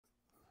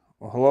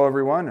Well, hello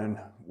everyone, and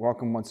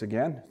welcome once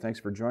again. Thanks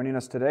for joining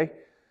us today.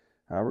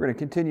 We're going to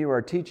continue our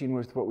teaching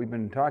with what we've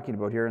been talking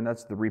about here, and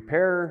that's the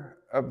repair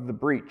of the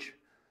breach.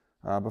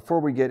 Before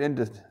we get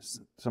into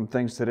some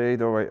things today,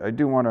 though, I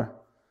do want to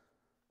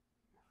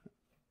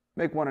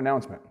make one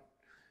announcement.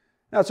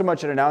 Not so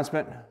much an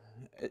announcement,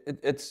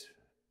 it's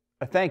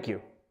a thank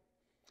you.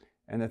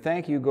 And the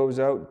thank you goes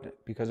out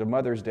because of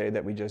Mother's Day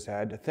that we just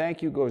had. The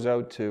thank you goes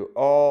out to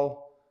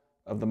all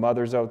of the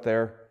mothers out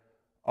there,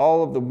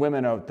 all of the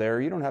women out there.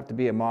 You don't have to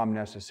be a mom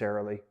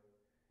necessarily.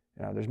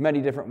 There's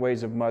many different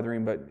ways of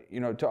mothering, but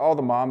to all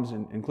the moms,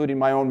 including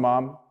my own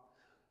mom,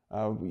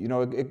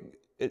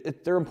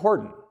 they're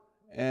important.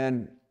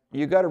 And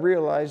you got to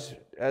realize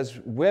as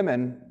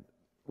women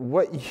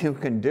what you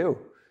can do.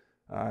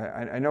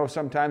 I know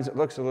sometimes it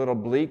looks a little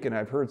bleak, and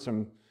I've heard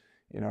some,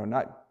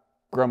 not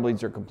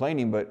grumblings or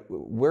complaining, but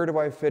where do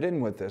I fit in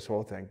with this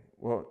whole thing?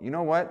 Well, you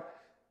know what?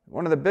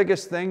 One of the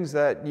biggest things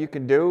that you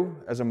can do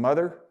as a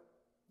mother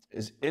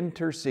is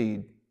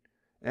intercede.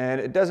 And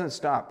it doesn't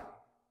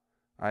stop.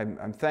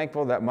 I'm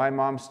thankful that my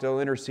mom still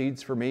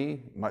intercedes for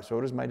me.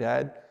 So does my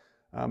dad.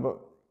 But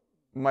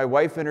my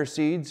wife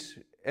intercedes.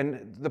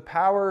 And the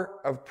power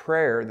of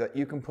prayer that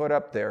you can put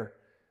up there.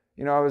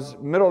 I was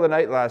middle of the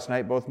night last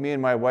night. Both me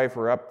and my wife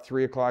were up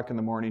 3 o'clock in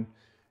the morning.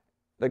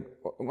 Like,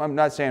 I'm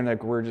not saying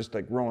like we're just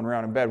like rolling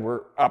around in bed.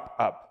 We're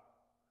up.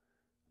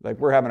 Like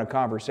we're having a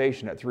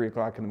conversation at 3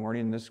 o'clock in the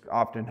morning. And this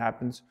often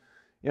happens.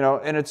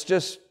 And it's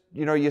just,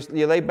 you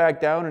lay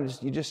back down and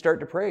you just start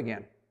to pray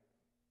again.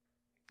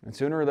 And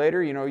sooner or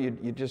later, you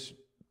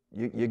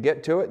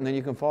get to it and then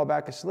you can fall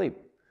back asleep.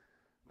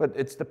 But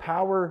it's the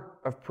power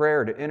of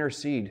prayer to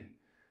intercede.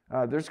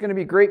 There's going to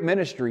be great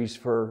ministries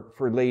for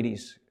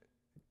ladies.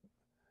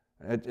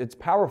 It's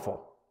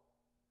powerful.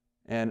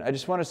 And I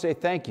just want to say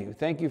thank you.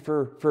 Thank you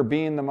for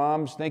being the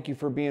moms. Thank you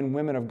for being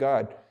women of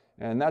God.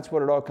 And that's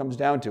what it all comes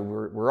down to.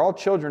 We're all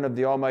children of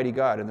the Almighty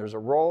God, and there's a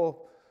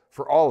role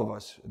for all of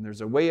us, and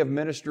there's a way of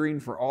ministering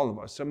for all of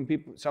us.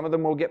 Some of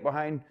them will get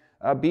behind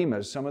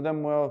bemas. Some of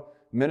them will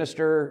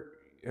minister,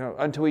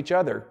 unto each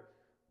other.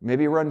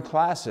 Maybe run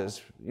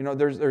classes.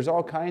 There's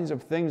all kinds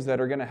of things that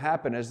are going to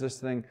happen as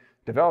this thing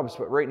develops.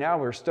 But right now,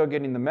 we're still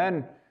getting the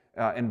men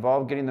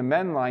involved, getting the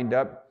men lined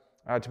up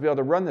to be able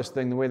to run this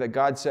thing the way that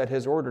God set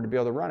His order to be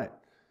able to run it,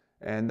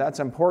 and that's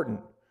important.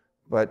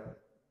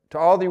 But to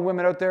all the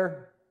women out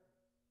there,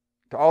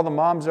 to all the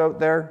moms out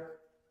there,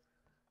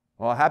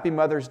 well, happy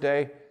Mother's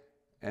Day.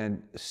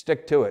 And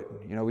stick to it.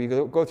 We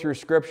go through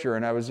Scripture,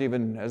 and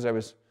as I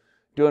was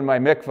doing my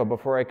mikvah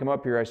before I come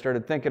up here, I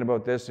started thinking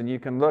about this, and you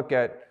can look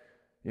at,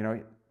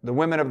 the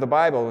women of the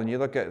Bible, and you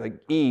look at like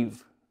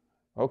Eve.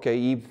 Okay,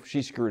 Eve,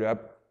 she screwed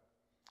up.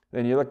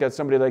 Then you look at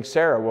somebody like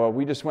Sarah. Well,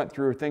 we just went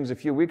through things a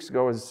few weeks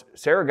ago as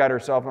Sarah got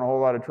herself in a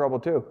whole lot of trouble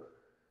too.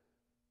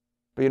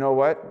 But you know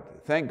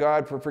what? Thank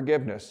God for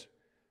forgiveness.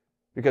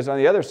 Because on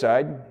the other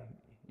side,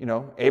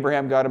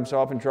 Abraham got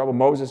himself in trouble.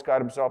 Moses got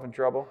himself in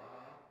trouble.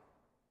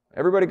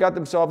 Everybody got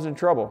themselves in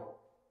trouble.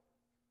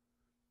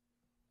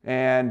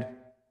 And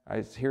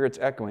I hear it's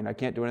echoing. I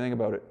can't do anything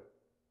about it.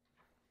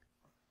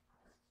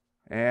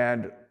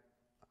 And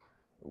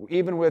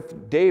even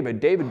with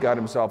David got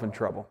himself in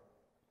trouble.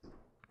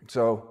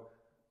 So,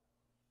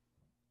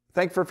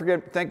 thank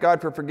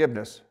God for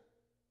forgiveness.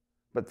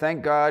 But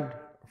thank God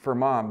for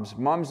moms.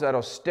 Moms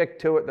that'll stick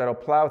to it, that'll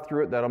plow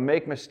through it, that'll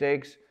make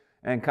mistakes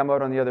and come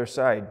out on the other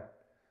side.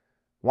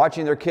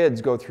 Watching their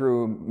kids go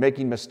through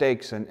making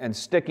mistakes and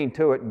sticking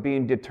to it and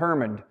being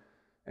determined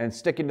and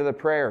sticking to the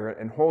prayer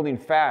and holding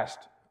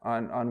fast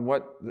on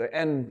what the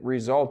end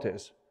result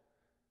is.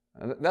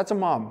 That's a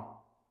mom.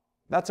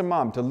 That's a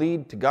mom. To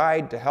lead, to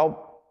guide, to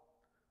help.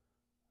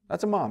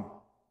 That's a mom.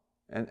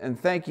 And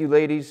thank you,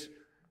 ladies,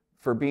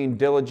 for being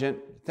diligent.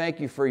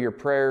 Thank you for your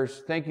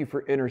prayers. Thank you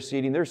for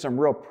interceding. There's some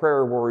real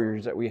prayer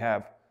warriors that we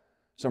have.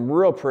 Some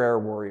real prayer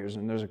warriors.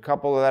 And there's a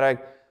couple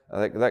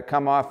that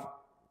come off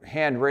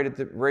hand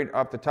right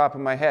off the top of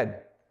my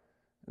head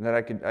that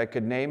I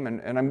could name,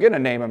 and I'm going to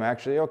name them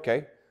actually.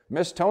 Okay,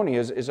 Miss Tony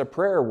is a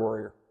prayer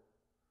warrior,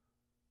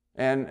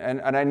 and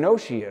I know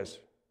she is.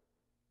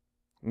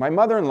 My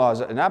mother-in-law is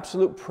an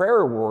absolute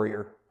prayer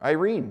warrior.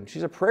 Irene,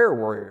 she's a prayer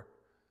warrior.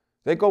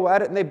 They go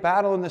at it and they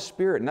battle in the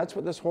Spirit, and that's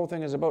what this whole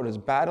thing is about, is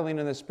battling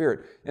in the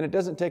Spirit. And it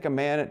doesn't take a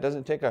man, it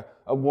doesn't take a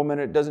woman,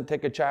 it doesn't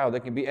take a child.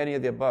 It can be any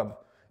of the above.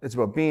 It's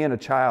about being a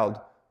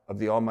child of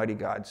the Almighty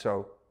God.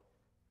 So,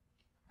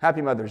 happy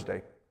Mother's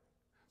Day.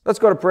 Let's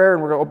go to prayer,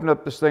 and we're going to open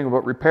up this thing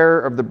about repair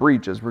of the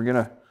breaches. We're going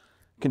to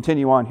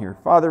continue on here.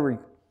 Father,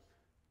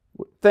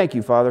 thank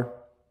you, Father.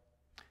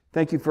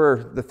 Thank you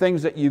for the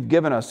things that you've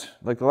given us,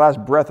 like the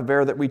last breath of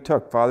air that we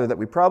took, Father, that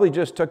we probably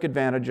just took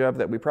advantage of,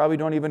 that we probably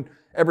don't even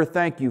ever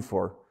thank you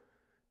for.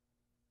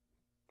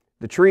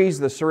 The trees,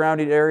 the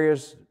surrounding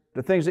areas,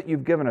 the things that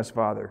you've given us,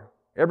 Father.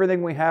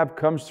 Everything we have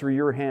comes through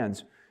your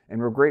hands,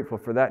 and we're grateful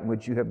for that in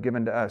which you have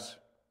given to us.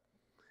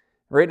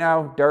 Right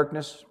now,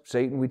 darkness,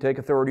 Satan, we take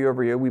authority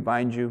over you. We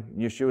bind you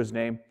in Yeshua's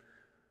name.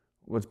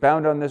 What's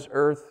bound on this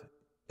earth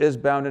is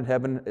bound in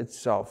heaven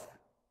itself.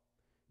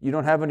 You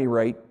don't have any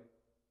right.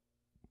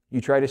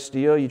 You try to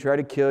steal, you try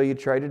to kill, you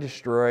try to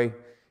destroy,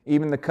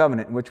 even the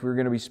covenant in which we're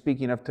going to be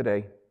speaking of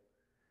today.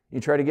 You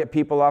try to get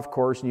people off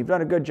course, and you've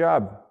done a good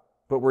job.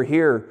 But we're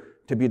here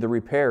to be the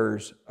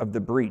repairers of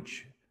the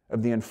breach,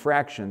 of the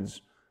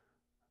infractions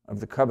of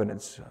the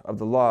covenants, of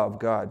the law of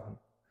God.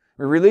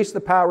 We release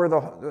the power of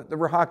the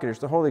Ruach HaKodesh,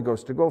 the Holy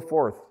Ghost, to go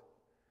forth,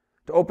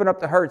 to open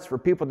up the hearts for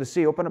people to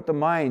see, open up the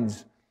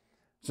minds,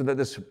 so that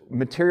this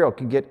material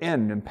can get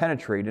in and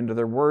penetrate into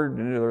their word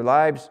and into their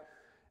lives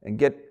and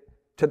get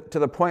to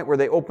the point where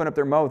they open up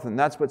their mouth, and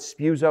that's what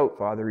spews out,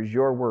 Father, is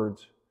your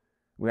words.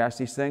 We ask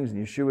these things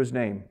in Yeshua's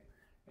name.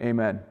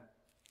 Amen.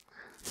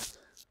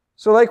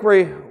 So like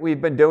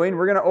we've been doing,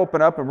 we're going to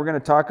open up and we're going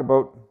to talk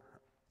about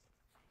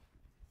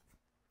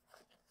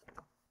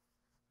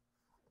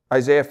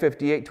Isaiah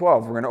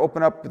 58:12. We're going to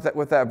open up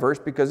with that verse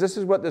because this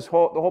is what the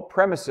whole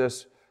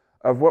premises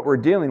of what we're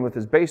dealing with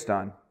is based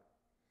on.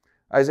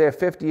 Isaiah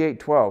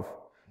 58:12.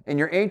 And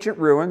your ancient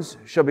ruins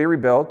shall be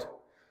rebuilt,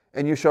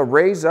 and you shall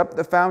raise up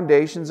the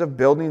foundations of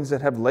buildings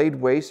that have laid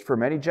waste for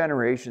many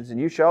generations, and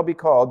you shall be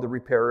called the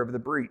repairer of the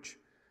breach,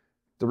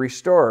 the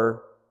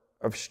restorer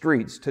of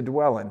streets to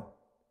dwell in.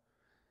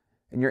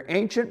 And your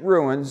ancient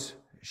ruins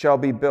shall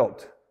be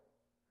built,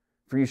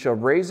 for you shall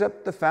raise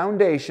up the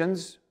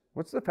foundations.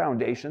 What's the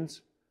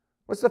foundations?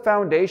 What's the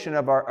foundation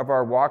of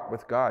our walk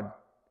with God?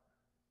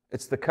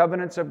 It's the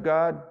covenants of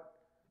God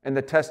and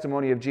the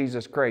testimony of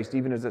Jesus Christ,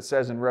 even as it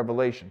says in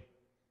Revelation.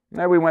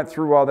 Now we went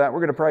through all that. We're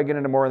going to probably get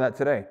into more of that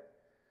today.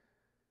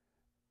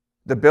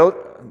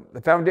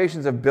 The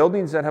foundations of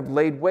buildings that have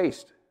laid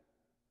waste,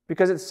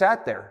 because it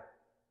sat there.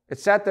 It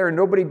sat there and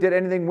nobody did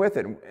anything with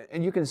it.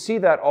 And you can see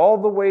that all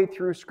the way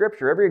through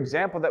Scripture. Every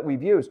example that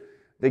we've used,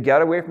 they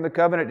got away from the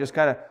covenant, just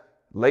kind of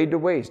laid to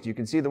waste. You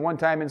can see the one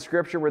time in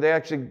Scripture where they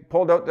actually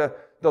pulled out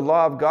the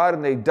law of God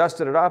and they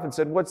dusted it off and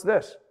said, "What's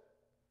this?"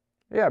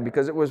 Yeah,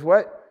 because it was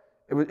what?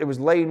 It was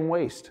laying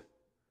waste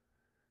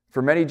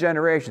for many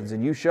generations.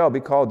 And you shall be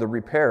called the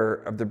repairer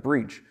of the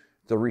breach,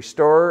 the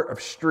restorer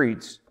of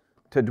streets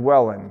to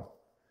dwell in.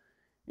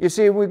 You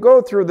see, we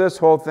go through this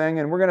whole thing,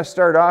 and we're going to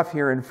start off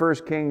here in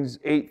 1 Kings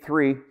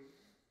 8:3.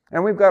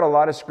 And we've got a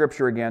lot of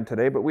Scripture again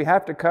today, but we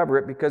have to cover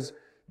it because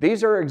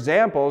these are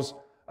examples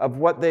of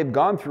what they've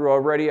gone through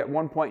already at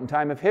one point in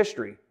time of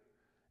history.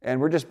 And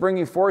we're just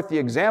bringing forth the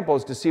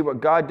examples to see what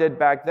God did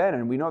back then.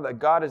 And we know that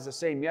God is the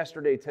same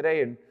yesterday,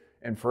 today,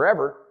 and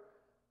forever.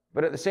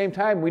 But at the same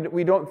time,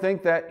 we don't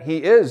think that He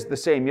is the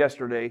same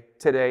yesterday,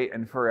 today,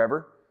 and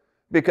forever,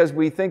 because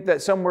we think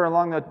that somewhere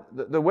along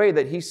the way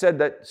that He said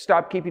that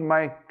stop keeping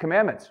my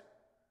commandments,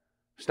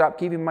 stop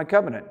keeping my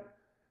covenant.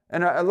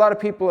 And a lot of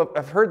people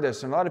have heard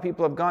this, and a lot of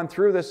people have gone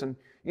through this. And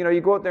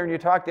you go out there and you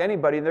talk to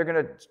anybody, and they're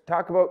going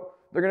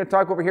to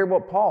talk over here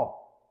about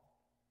Paul.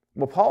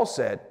 Well, Paul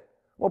said,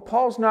 well,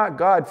 Paul's not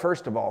God,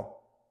 first of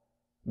all.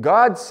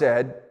 God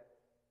said,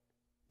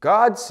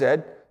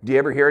 do you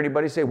ever hear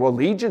anybody say, well,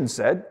 Legion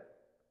said?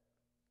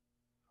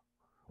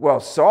 Well,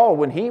 Saul,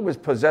 when he was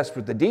possessed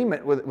with the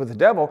demon, with the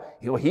devil,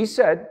 he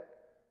said,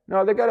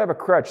 no, they got to have a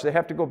crutch. They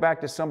have to go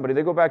back to somebody.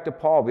 They go back to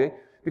Paul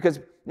because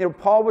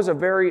Paul was a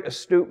very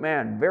astute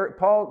man.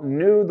 Paul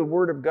knew the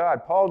Word of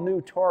God. Paul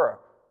knew Torah.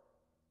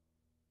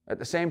 At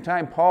the same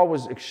time, Paul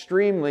was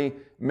extremely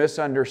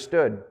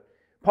misunderstood.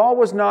 Paul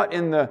was not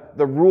in the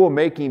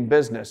rule-making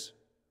business.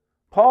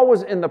 Paul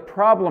was in the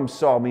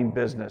problem-solving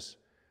business.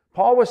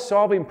 Paul was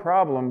solving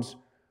problems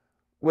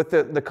with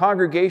the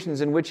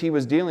congregations in which he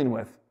was dealing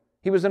with.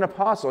 He was an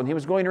apostle, and he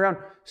was going around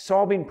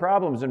solving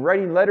problems and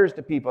writing letters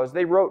to people as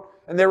they wrote.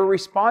 And there were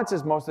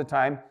responses most of the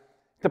time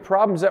to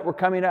problems that were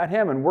coming at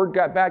him, and word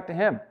got back to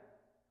him.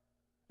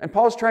 And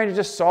Paul's trying to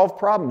just solve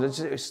problems.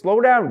 It's slow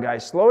down,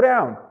 guys, slow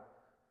down.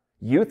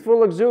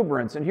 Youthful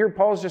exuberance. And here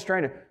Paul's just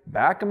trying to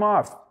back him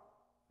off.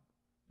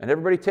 And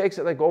everybody takes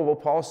it like, oh, well,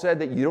 Paul said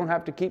that you don't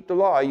have to keep the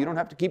law. You don't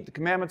have to keep the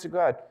commandments of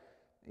God.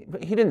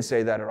 But he didn't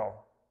say that at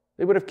all.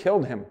 They would have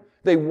killed him.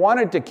 They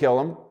wanted to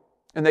kill him,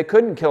 and they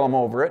couldn't kill him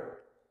over it.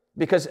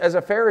 Because as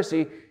a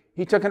Pharisee,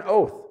 he took an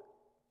oath.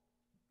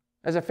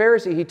 As a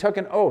Pharisee, he took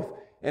an oath.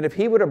 And if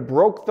he would have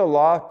broke the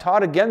law,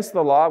 taught against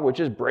the law, which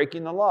is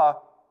breaking the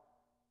law,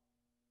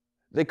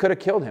 they could have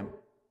killed him.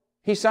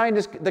 He signed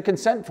the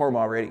consent form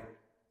already.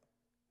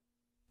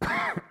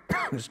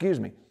 Excuse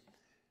me.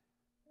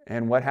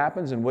 And what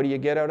happens, and what do you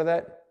get out of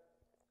that?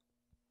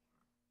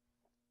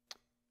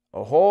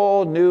 A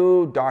whole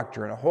new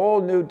doctrine, a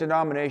whole new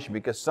denomination,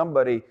 because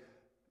somebody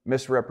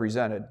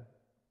misrepresented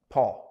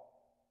Paul.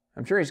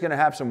 I'm sure he's going to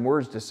have some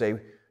words to say,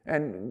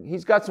 and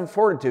he's got some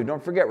fortitude.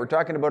 Don't forget, we're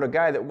talking about a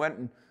guy that went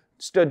and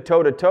stood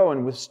toe-to-toe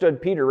and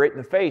withstood Peter right in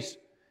the face.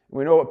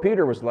 We know what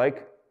Peter was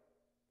like.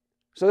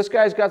 So this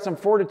guy's got some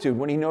fortitude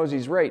when he knows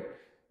he's right.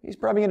 He's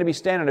probably going to be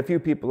standing a few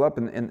people up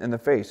in the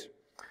face.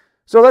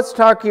 So let's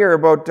talk here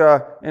about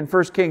in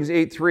 1 Kings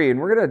 8:3, and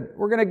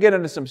we're gonna get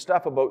into some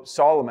stuff about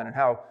Solomon and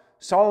how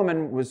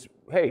Solomon was,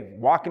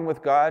 walking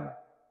with God.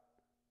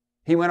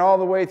 He went all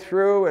the way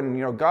through,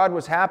 and God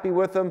was happy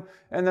with him.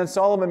 And then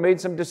Solomon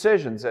made some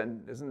decisions,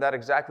 and isn't that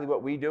exactly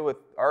what we do with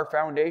our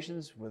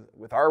foundations,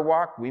 with our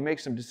walk? We make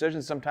some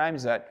decisions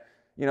sometimes that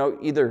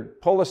either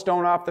pull a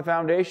stone off the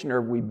foundation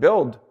or we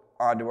build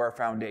onto our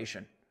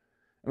foundation.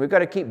 And we've got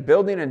to keep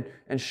building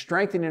and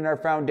strengthening our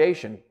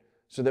foundation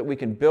so that we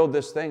can build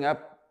this thing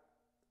up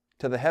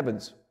to the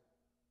heavens.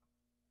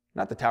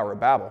 Not the Tower of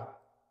Babel,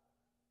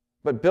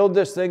 but build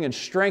this thing and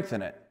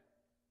strengthen it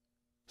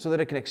so that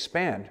it can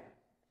expand.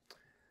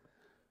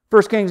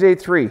 1 Kings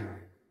 8:3.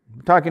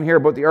 We're talking here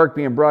about the ark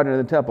being brought into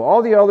the temple.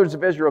 All the elders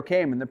of Israel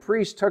came, and the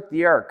priests took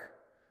the ark,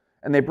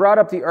 and they brought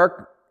up the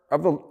ark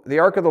of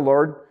the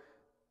Lord,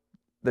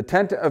 the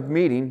tent of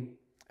meeting,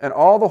 and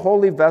all the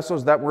holy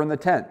vessels that were in the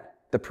tent.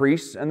 The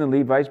priests and the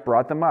Levites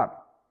brought them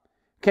up.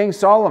 King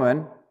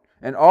Solomon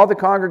and all the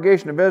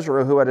congregation of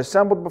Israel who had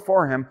assembled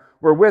before him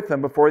were with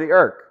him before the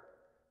ark,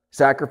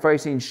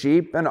 sacrificing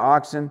sheep and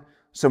oxen,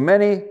 so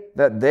many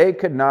that they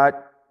could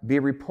not be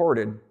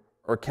reported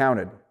or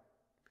counted.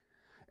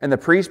 And the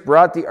priest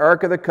brought the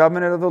ark of the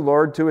covenant of the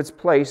Lord to its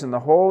place in the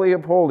Holy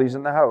of Holies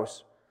in the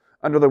house,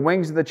 under the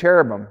wings of the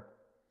cherubim.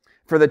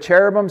 For the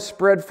cherubim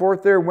spread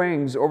forth their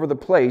wings over the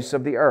place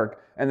of the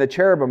ark, and the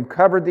cherubim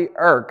covered the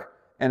ark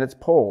and its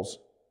poles.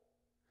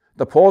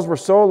 The poles were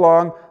so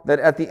long that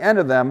at the end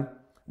of them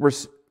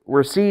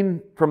were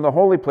seen from the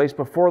holy place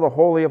before the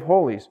Holy of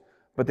Holies,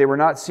 but they were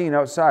not seen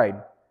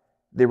outside.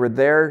 They are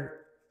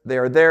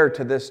there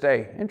to this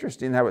day.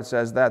 Interesting how it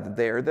says that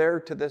they are there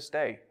to this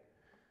day.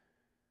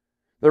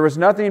 There was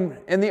nothing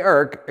in the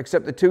ark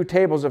except the 2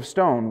 tables of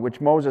stone which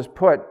Moses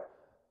put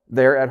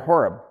there at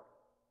Horeb,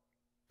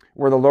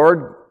 where the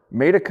Lord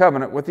made a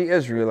covenant with the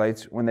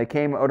Israelites when they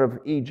came out of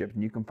Egypt.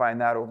 And you can find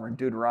that over in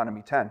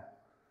Deuteronomy 10.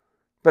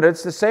 But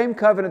it's the same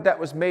covenant that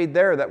was made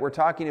there that we're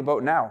talking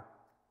about now.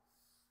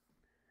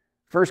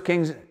 1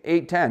 Kings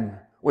 8:10.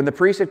 When the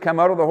priest had come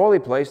out of the holy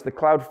place, the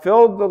cloud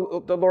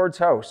filled the Lord's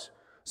house.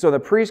 So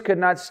the priest could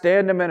not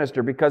stand to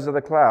minister because of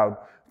the cloud,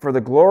 for the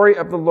glory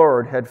of the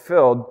Lord had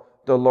filled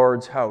the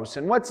Lord's house.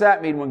 And what's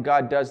that mean when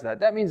God does that?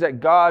 That means that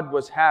God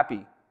was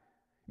happy.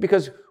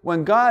 Because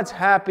when God's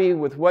happy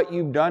with what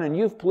you've done and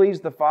you've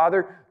pleased the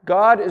Father,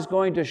 God is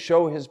going to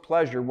show His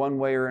pleasure one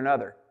way or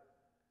another.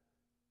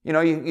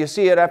 You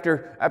see it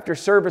after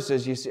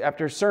services, you see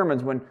after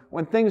sermons,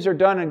 when things are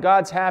done and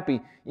God's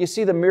happy, you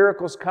see the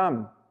miracles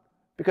come.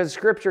 Because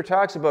Scripture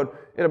talks about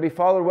it'll be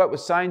followed with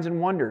signs and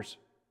wonders.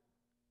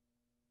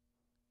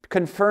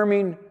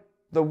 Confirming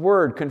the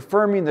Word,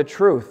 confirming the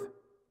truth.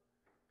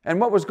 And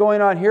what was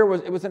going on here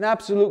was an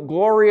absolute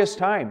glorious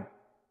time.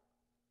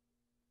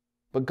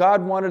 But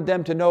God wanted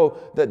them to know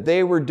that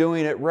they were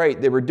doing it right.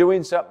 They were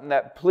doing something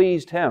that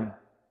pleased Him.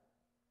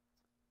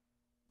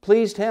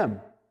 Pleased Him.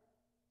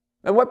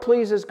 And what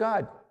pleases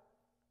God?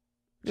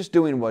 Just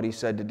doing what He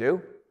said to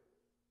do.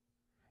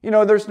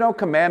 There's no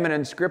commandment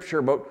in Scripture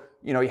about,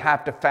 you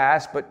have to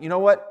fast, but you know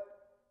what?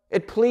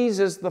 It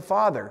pleases the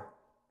Father.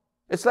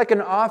 It's like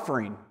an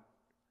offering.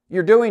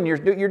 You're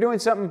doing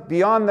something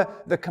beyond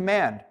the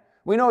command.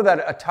 We know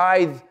that a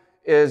tithe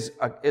is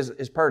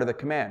part of the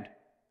command.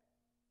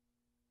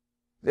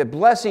 The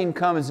blessing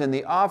comes in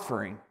the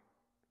offering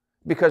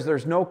because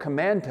there's no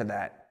command to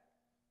that.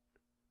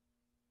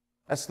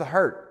 That's the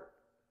heart.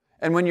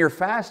 And when you're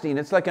fasting,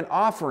 it's like an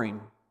offering.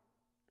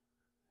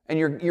 And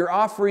you're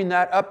offering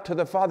that up to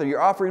the Father. You're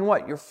offering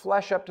what? Your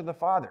flesh up to the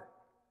Father.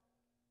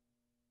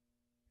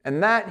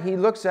 And that He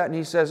looks at and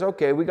He says,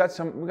 okay, we got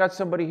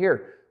somebody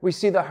here. We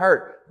see the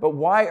heart, but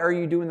why are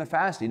you doing the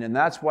fasting? And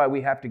that's why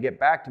we have to get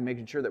back to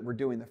making sure that we're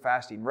doing the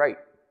fasting right.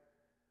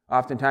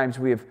 Oftentimes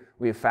we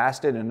have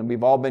fasted, and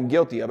we've all been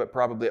guilty of it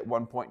probably at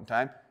one point in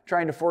time,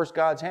 trying to force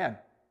God's hand.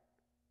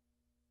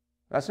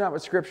 That's not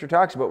what Scripture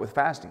talks about with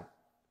fasting.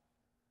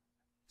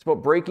 It's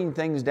about breaking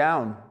things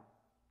down,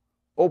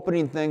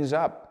 opening things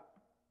up,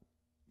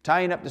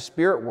 tying up the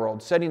spirit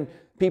world, setting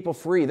people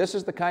free. This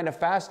is the kind of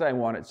fast I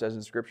want, it says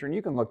in Scripture, and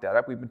you can look that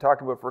up. We've been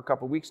talking about it for a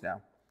couple of weeks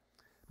now.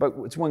 But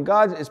it's when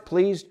God is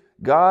pleased,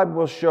 God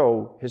will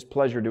show His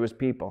pleasure to His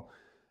people.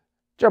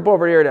 Jump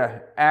over here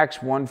to Acts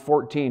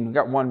 1:14. We've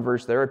got one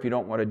verse there. If you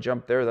don't want to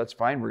jump there, that's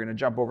fine. We're going to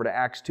jump over to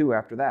Acts 2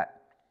 after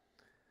that.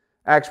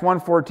 Acts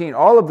 1:14.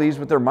 All of these,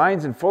 with their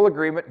minds in full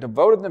agreement,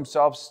 devoted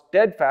themselves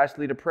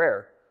steadfastly to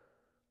prayer,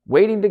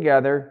 waiting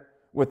together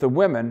with the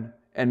women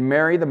and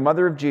Mary, the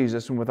mother of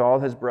Jesus, and with all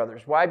His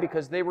brothers. Why?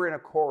 Because they were in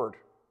accord.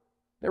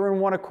 They were in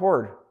one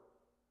accord.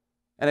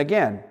 And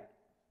again,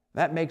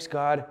 that makes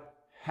God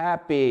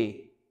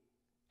happy.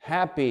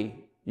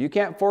 Happy. You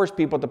can't force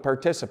people to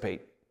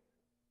participate.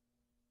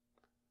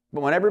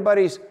 But when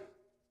everybody's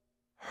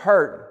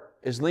heart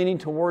is leaning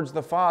towards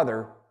the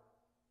Father,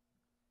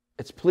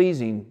 it's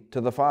pleasing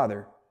to the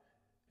Father.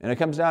 And it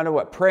comes down to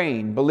what?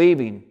 Praying,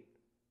 believing.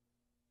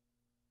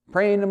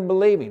 Praying and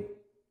believing.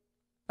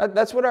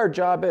 That's what our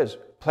job is.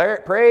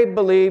 Pray,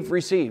 believe,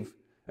 receive.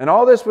 And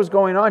all this was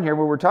going on here,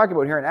 what we're talking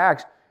about here in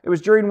Acts, it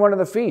was during one of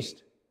the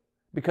feasts.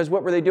 Because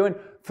what were they doing?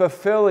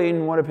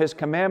 Fulfilling one of His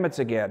commandments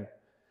again.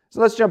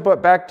 So let's jump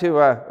back to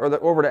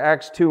over to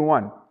Acts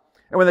 2:1.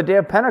 And when the day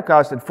of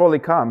Pentecost had fully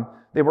come,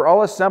 they were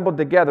all assembled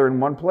together in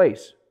one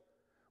place.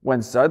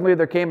 When suddenly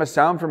there came a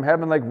sound from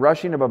heaven like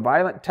rushing of a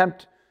violent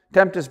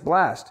tempest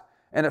blast,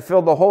 and it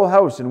filled the whole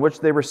house in which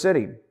they were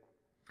sitting.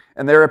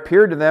 And there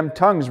appeared to them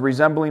tongues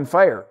resembling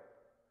fire,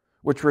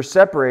 which were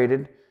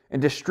separated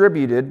and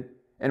distributed,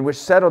 and which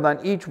settled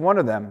on each one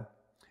of them.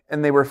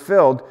 And they were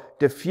filled,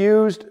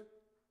 diffused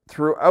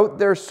throughout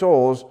their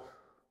souls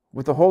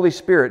with the Holy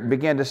Spirit, and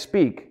began to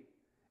speak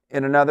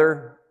in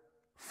another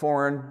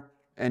foreign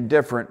and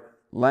different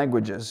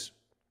languages,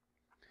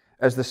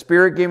 as the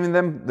Spirit gave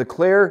them the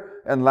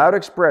clear and loud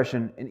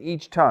expression in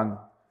each tongue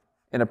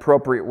in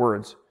appropriate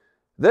words.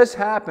 This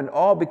happened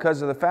all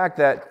because of the fact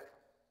that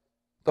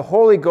the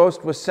Holy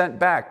Ghost was sent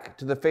back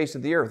to the face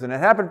of the earth. And it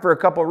happened for a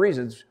couple of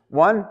reasons.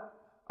 One,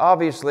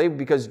 obviously,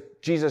 because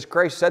Jesus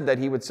Christ said that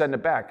He would send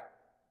it back.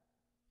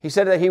 He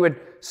said that He would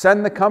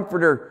send the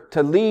Comforter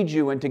to lead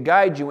you and to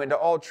guide you into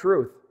all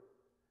truth.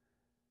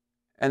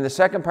 And the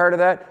second part of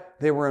that,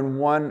 they were in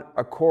one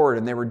accord,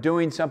 and they were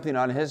doing something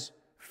on His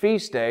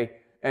feast day,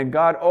 and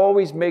God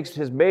always makes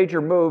His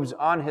major moves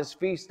on His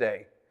feast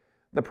day.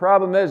 The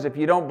problem is, if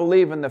you don't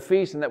believe in the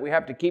feast and that we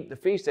have to keep the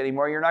feast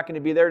anymore, you're not going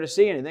to be there to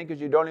see anything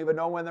because you don't even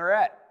know when they're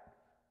at.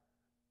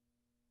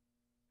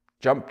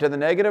 Jump to the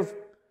negative?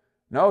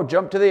 No,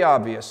 jump to the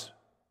obvious.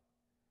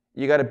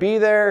 You got to be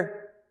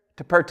there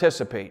to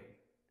participate.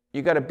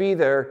 You got to be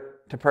there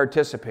to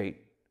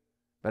participate.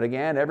 But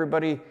again,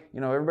 everybody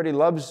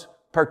loves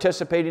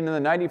participating in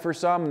the 91st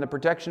Psalm and the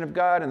protection of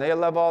God, and they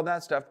love all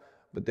that stuff,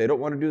 but they don't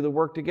want to do the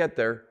work to get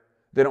there.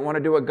 They don't want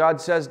to do what God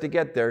says to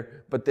get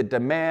there, but they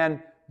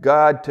demand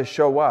God to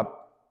show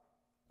up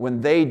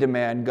when they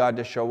demand God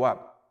to show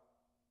up.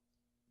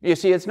 You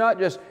see, it's not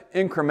just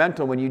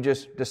incremental when you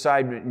just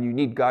decide you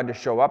need God to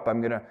show up.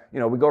 We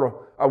go to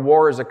a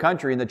war as a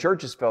country and the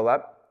churches fill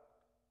up.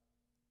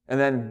 And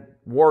then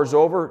war's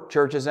over,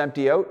 churches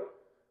empty out.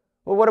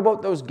 Well, what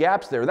about those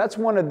gaps there? That's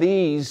one of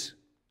these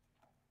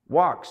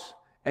walks.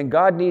 And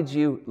God needs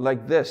you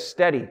like this,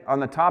 steady on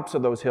the tops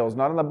of those hills,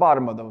 not on the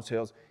bottom of those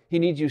hills. He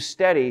needs you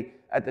steady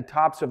at the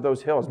tops of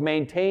those hills,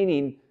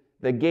 maintaining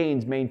the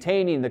gains,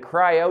 maintaining the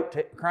crying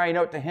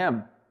out to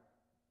Him.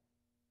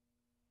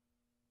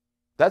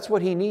 That's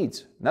what He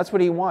needs. That's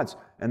what He wants.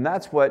 And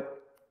that's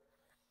what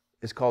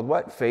is called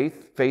what?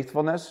 Faith,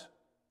 faithfulness,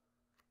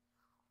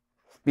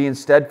 being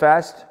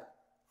steadfast.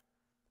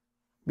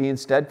 Being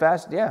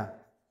steadfast, yeah.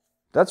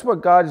 That's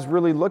what God is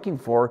really looking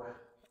for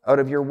out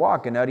of your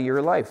walk and out of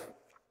your life.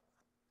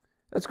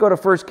 Let's go to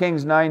 1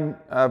 Kings 9,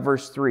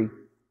 verse 3.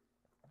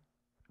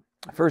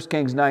 1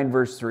 Kings 9,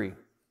 verse 3.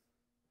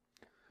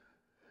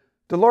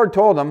 The Lord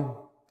told him,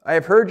 I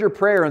have heard your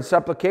prayer and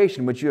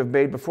supplication which you have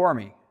made before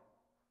me.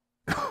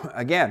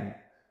 Again,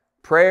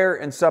 prayer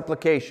and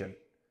supplication.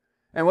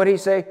 And what did He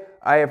say?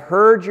 I have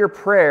heard your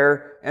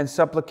prayer and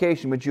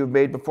supplication which you have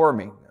made before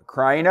me.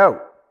 Crying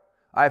out.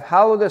 I have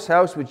hallowed this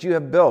house which you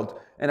have built,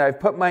 and I have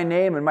put my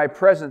name and my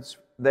presence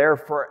there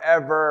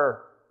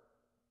forever.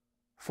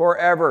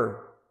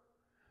 Forever.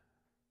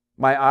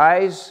 My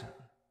eyes,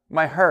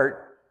 my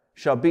heart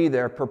shall be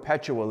there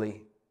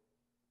perpetually.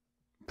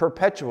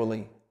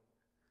 Perpetually.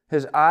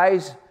 His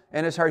eyes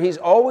and His heart. He's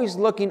always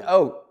looking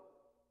out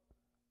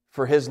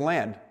for His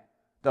land.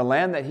 The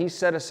land that He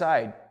set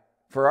aside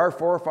for our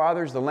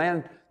forefathers. The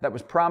land that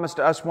was promised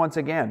to us once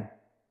again.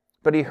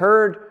 But He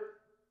heard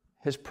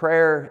His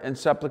prayer and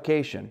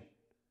supplication.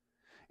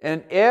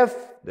 And if,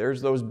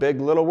 there's those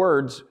big little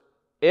words,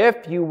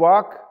 if you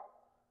walk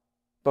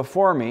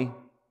before me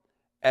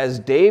as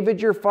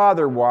David your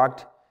father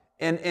walked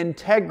in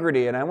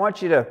integrity. And I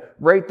want you to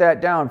write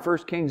that down, 1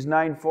 Kings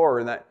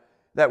 9:4, and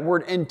that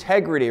word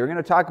integrity. We're going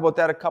to talk about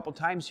that a couple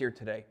times here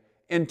today.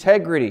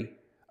 Integrity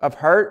of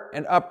heart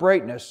and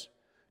uprightness,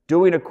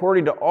 doing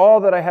according to all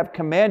that I have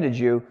commanded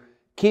you,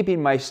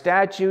 keeping my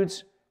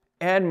statutes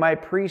and my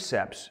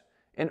precepts.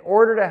 In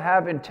order to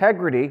have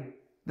integrity,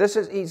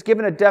 he's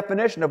given a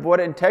definition of what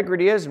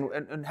integrity is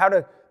and how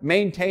to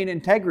maintain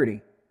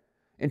integrity.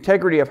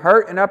 Integrity of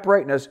heart and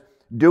uprightness,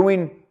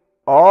 doing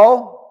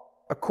all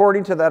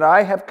according to that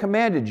I have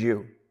commanded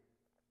you,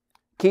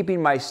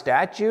 keeping my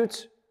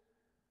statutes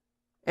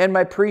and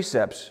my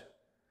precepts.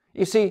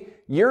 You see,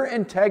 your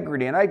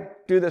integrity, and I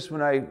do this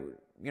when I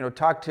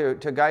talk to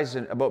guys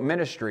about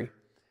ministry,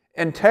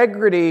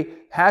 integrity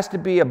has to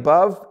be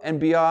above and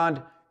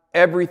beyond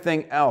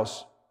everything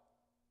else.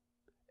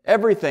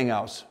 Everything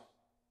else.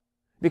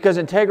 Because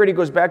integrity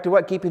goes back to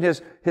what? Keeping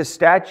His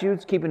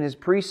statutes, keeping His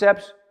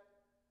precepts.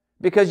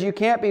 Because you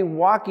can't be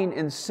walking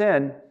in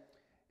sin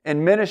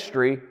in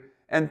ministry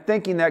and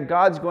thinking that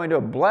God's going to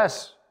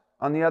bless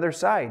on the other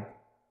side.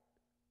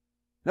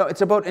 No,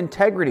 it's about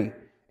integrity.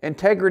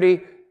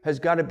 Integrity has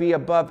got to be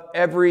above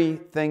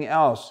everything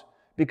else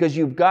because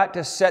you've got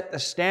to set the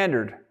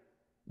standard.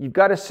 You've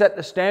got to set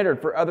the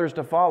standard for others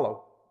to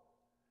follow.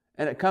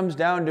 And it comes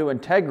down to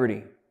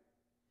integrity.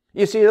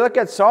 You see, look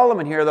at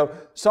Solomon here, though.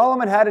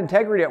 Solomon had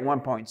integrity at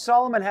one point.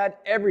 Solomon had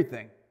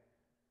everything.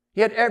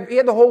 He had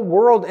the whole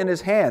world in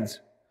his hands.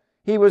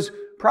 He was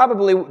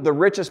probably the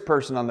richest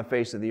person on the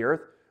face of the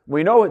earth.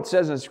 We know it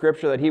says in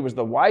Scripture that he was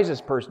the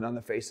wisest person on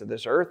the face of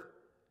this earth.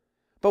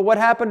 But what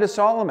happened to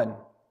Solomon?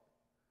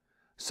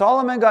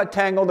 Solomon got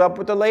tangled up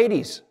with the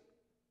ladies.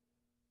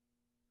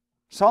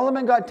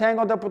 Solomon got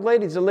tangled up with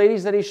ladies, the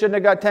ladies that he shouldn't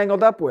have got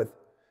tangled up with.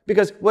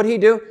 Because what did he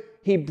do?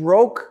 He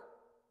broke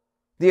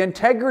the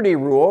integrity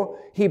rule,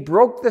 he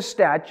broke the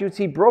statutes,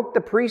 he broke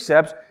the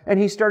precepts, and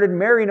he started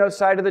marrying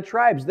outside of the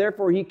tribes.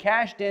 Therefore, he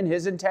cashed in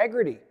his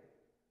integrity.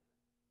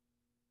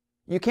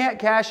 You can't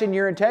cash in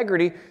your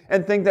integrity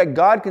and think that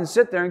God can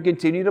sit there and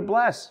continue to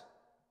bless.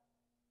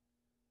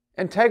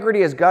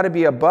 Integrity has got to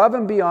be above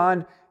and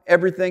beyond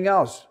everything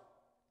else.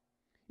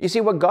 You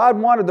see, what God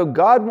wanted, though,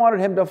 God wanted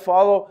him to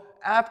follow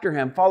after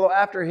him, follow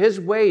after his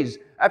ways,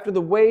 after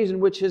the ways in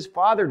which his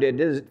father did.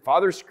 Did his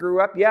father screw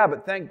up? Yeah,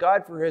 but thank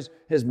God for his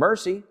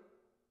mercy.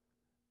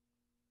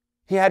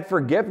 He had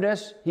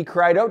forgiveness. He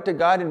cried out to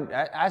God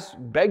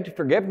and begged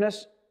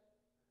forgiveness.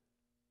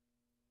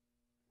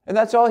 And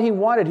that's all he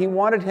wanted. He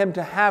wanted him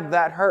to have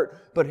that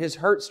heart. But his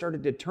heart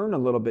started to turn a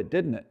little bit,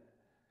 didn't it?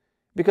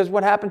 Because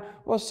what happened?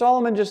 Well,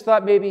 Solomon just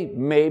thought maybe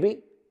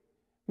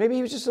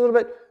he was just a little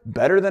bit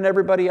better than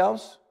everybody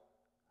else.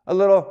 A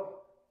little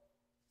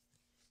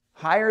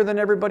higher than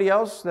everybody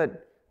else.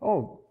 That,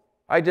 oh,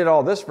 I did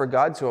all this for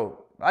God,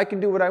 so I can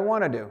do what I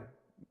want to do.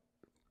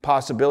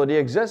 Possibility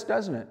exists,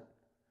 doesn't it?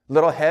 A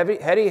little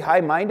heady,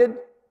 high-minded.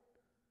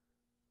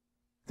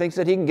 Thinks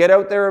that he can get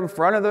out there in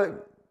front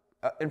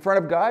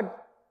of God.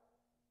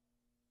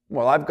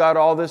 Well, I've got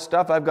all this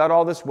stuff. I've got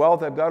all this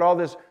wealth. I've got all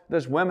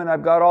this women.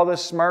 I've got all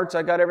this smarts.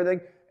 I got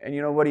everything. And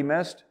you know what he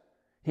missed?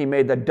 He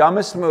made the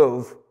dumbest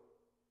move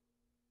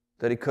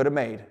that he could have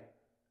made.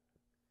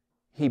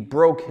 He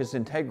broke his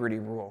integrity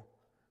rule.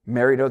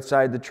 Married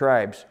outside the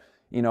tribes.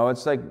 You know,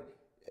 it's like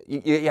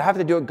you have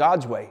to do it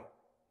God's way.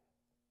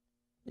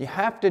 You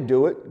have to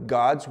do it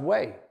God's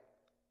way.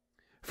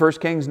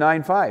 1 Kings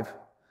 9:5.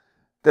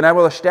 Then I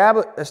will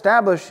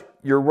establish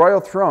your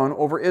royal throne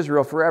over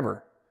Israel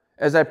forever,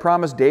 as I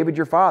promised David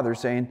your father,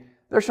 saying,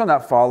 there shall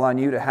not fall on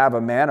you to have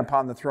a man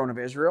upon the throne of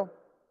Israel.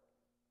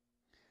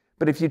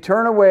 But if you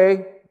turn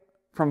away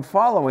from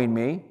following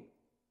me,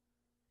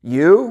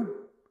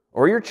 you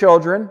or your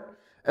children,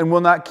 and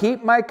will not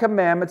keep my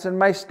commandments and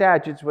my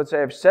statutes which I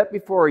have set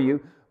before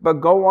you, but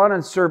go on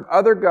and serve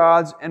other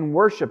gods and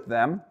worship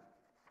them,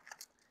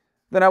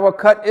 then I will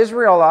cut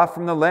Israel off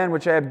from the land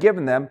which I have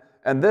given them,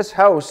 and this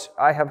house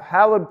I have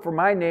hallowed for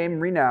my name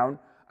renowned,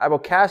 I will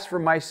cast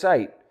from my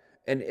sight,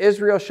 and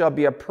Israel shall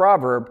be a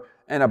proverb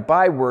and a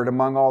byword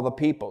among all the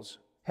peoples.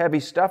 Heavy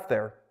stuff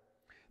there.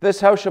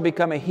 This house shall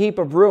become a heap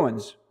of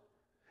ruins.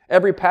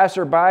 Every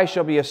passerby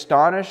shall be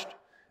astonished,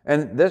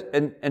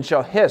 and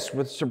shall hiss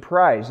with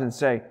surprise and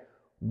say,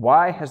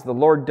 why has the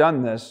Lord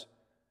done this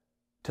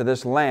to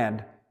this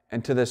land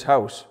and to this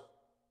house?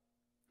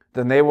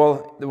 Then they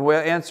will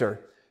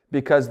answer,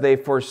 because they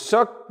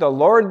forsook the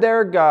Lord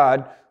their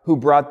God, who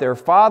brought their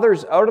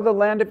fathers out of the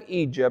land of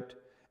Egypt,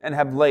 and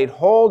have laid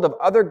hold of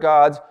other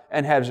gods,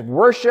 and has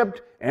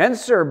worshipped and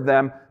served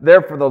them.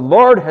 Therefore the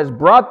Lord has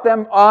brought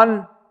them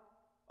on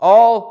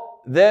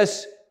all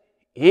this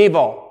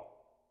evil.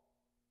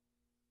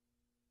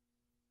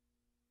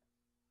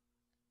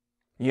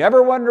 You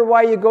ever wonder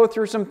why you go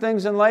through some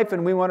things in life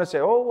and we want to say,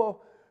 oh,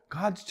 well,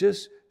 God's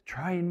just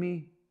trying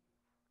me?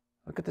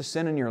 Look at the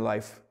sin in your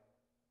life.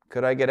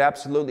 Could I get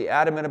absolutely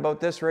adamant about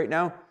this right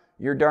now?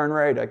 You're darn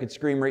right. I could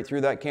scream right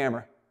through that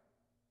camera.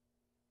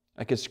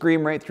 I could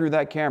scream right through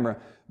that camera.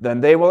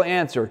 Then they will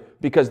answer,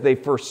 because they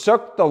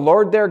forsook the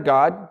Lord their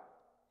God,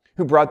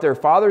 who brought their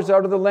fathers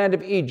out of the land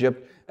of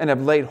Egypt, and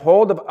have laid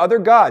hold of other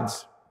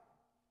gods,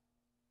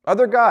 and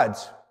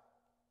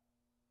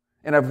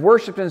have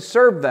worshipped and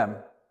served them.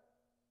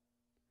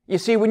 You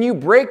see, when you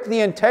break the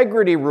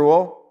integrity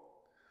rule,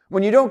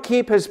 when you don't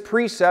keep his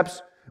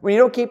precepts, when you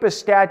don't keep his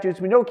statutes,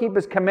 when you don't keep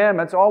his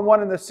commandments, all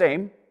one and the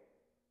same,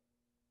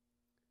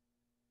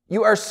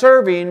 you are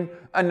serving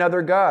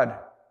another God.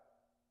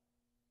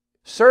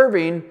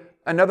 Serving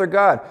another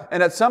God.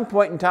 And at some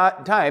point in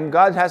time,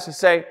 God has to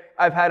say,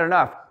 I've had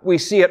enough. We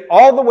see it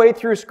all the way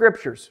through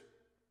Scriptures.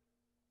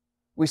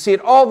 We see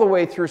it all the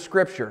way through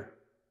Scripture.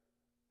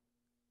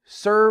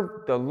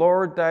 Serve the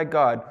Lord thy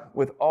God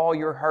with all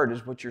your heart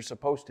is what you're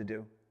supposed to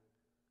do.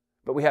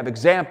 But we have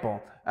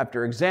example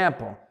after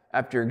example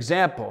after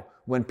example.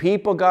 When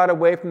people got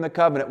away from the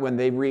covenant, when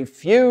they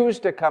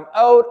refused to come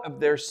out of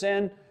their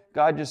sin,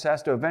 God just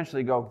has to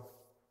eventually go.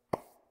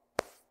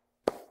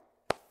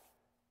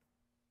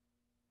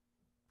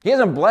 He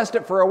hasn't blessed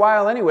it for a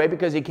while anyway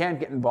because he can't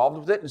get involved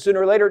with it, and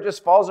sooner or later it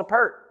just falls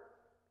apart.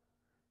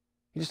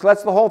 He just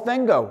lets the whole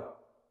thing go.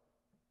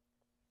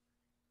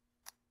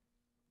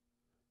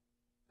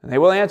 And they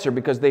will answer,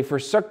 because they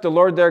forsook the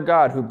Lord their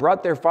God, who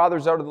brought their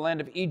fathers out of the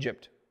land of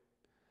Egypt,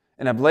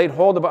 and have laid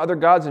hold of other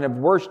gods and have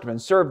worshipped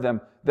and served them.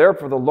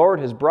 Therefore the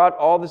Lord has brought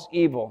all this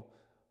evil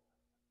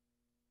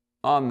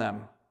on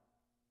them.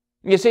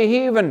 You see,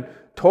 he even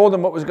told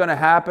them what was going to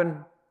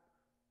happen.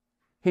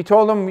 He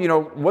told them,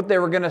 what they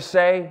were going to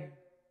say.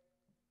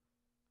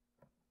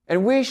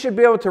 And we should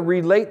be able to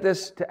relate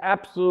this to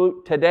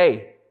absolute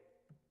today,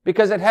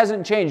 because it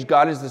hasn't changed.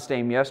 God is the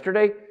same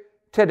yesterday,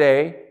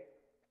 today,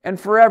 and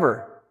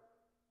forever.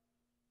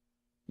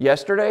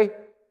 Yesterday,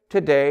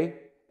 today,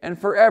 and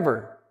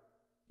forever.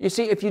 You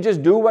see, if you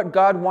just do what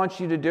God wants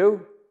you to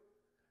do,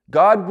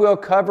 God will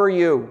cover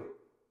you.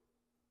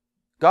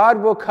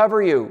 God will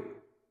cover you.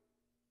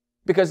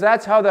 Because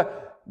that's how the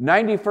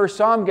 91st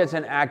Psalm gets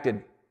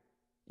enacted.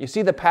 You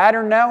see the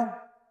pattern now?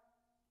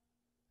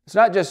 It's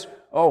not just,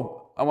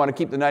 oh, I want to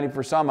keep the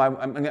 91st Psalm.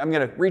 I'm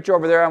going to reach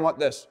over there, I want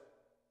this.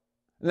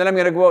 And then I'm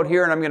going to go out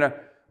here and I'm going to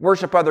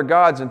worship other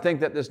gods and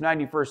think that this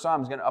 91st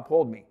Psalm is going to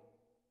uphold me.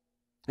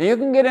 And you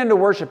can get into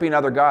worshiping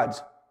other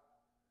gods.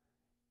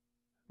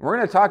 We're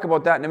going to talk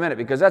about that in a minute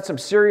because that's some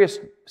serious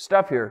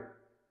stuff here.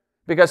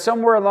 Because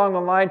somewhere along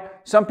the line,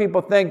 some people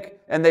think,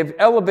 and they've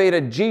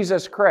elevated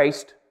Jesus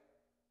Christ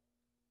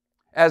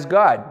as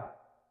God.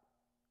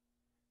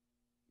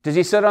 Does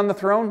he sit on the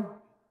throne?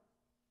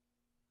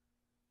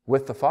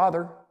 With the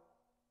Father.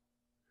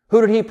 Who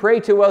did he pray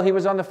to while he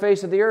was on the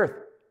face of the earth?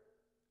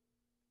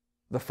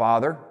 The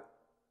Father.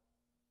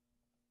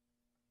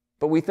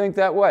 But we think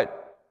that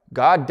what?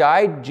 God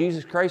died,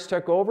 Jesus Christ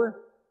took over?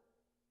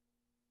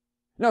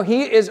 No,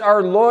 he is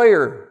our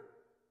lawyer.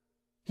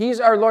 He's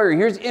our lawyer.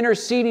 He's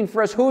interceding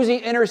for us. Who's he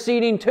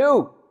interceding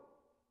to?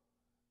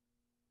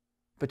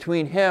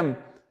 Between him,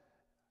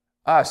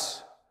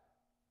 us,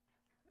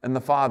 and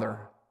the Father.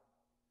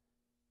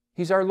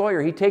 He's our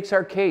lawyer. He takes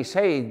our case.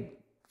 Hey,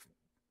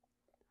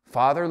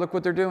 Father, look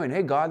what they're doing.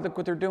 Hey, God, look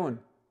what they're doing.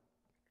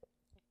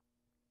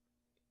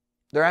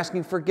 They're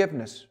asking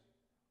forgiveness.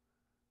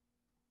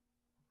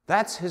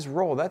 That's his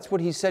role. That's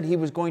what he said he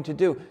was going to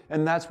do,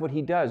 and that's what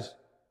he does.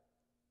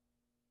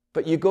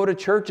 But you go to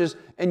churches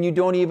and you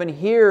don't even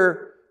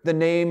hear the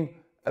name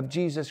of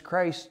Jesus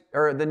Christ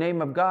or the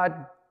name of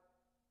God.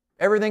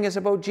 Everything is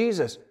about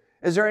Jesus.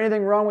 Is there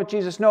anything wrong with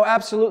Jesus? No,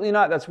 absolutely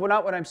not. That's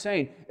not what I'm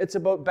saying. It's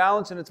about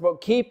balance and it's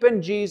about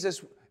keeping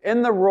Jesus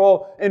in the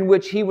role in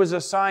which he was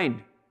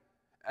assigned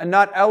and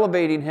not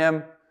elevating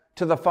him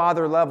to the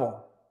Father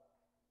level.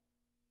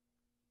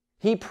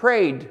 He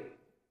prayed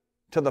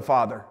to the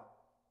Father.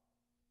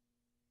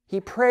 He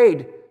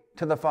prayed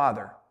to the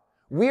Father.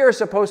 We are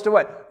supposed to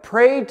what?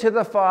 Pray to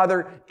the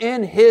Father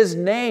in his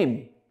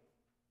name.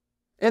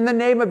 In the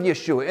name of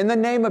Yeshua. In the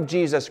name of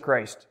Jesus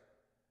Christ.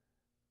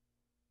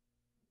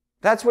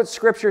 That's what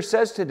Scripture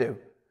says to do.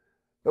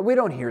 But we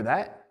don't hear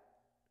that.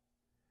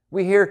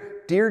 We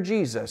hear, Dear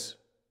Jesus.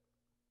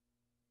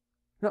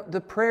 No,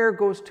 the prayer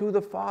goes to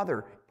the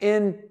Father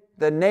in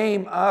the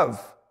name of.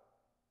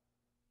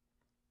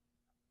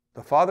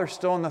 The Father's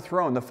still on the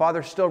throne. The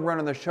Father's still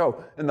running the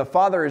show. And the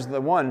Father is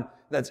the one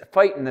that's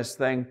fighting this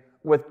thing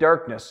with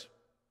darkness.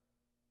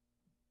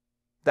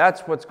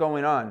 That's what's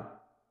going on.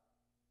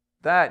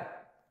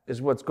 That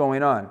is what's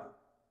going on.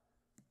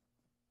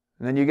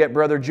 And then you get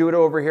Brother Judah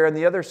over here on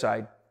the other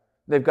side.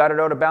 They've got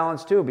it out of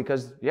balance too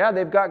because, yeah,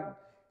 they've got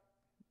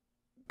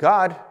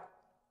God.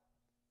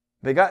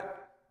 They got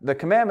the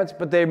commandments,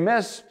 but they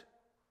missed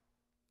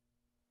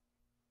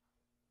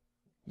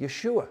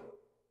Yeshua.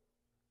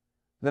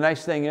 The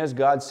nice thing is,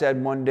 God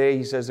said one day,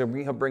 he says,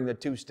 he'll bring the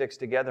two sticks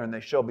together and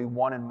they shall be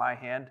one in my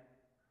hand.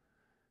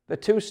 The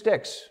two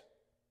sticks.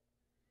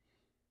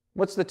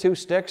 What's the two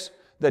sticks?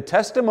 The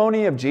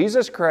testimony of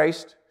Jesus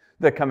Christ,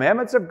 the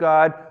commandments of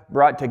God,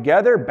 brought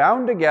together,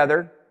 bound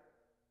together,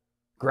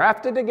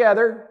 grafted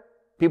together,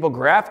 people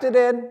grafted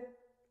in,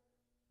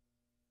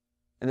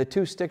 and the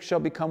two sticks shall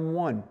become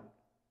one.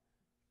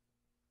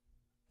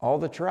 All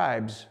the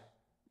tribes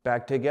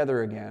back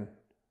together again.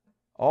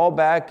 All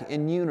back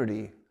in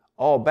unity.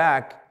 All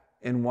back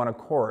in one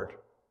accord.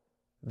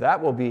 That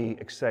will be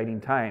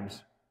exciting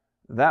times.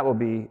 That will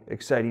be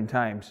exciting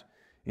times.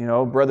 You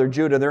know, Brother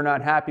Judah, they're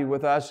not happy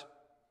with us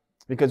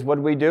because what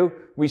did we do?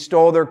 We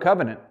stole their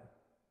covenant.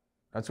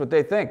 That's what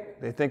they think.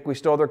 They think we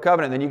stole their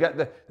covenant. Then you got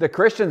the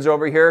Christians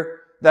over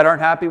here that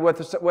aren't happy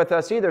with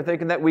us either,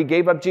 thinking that we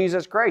gave up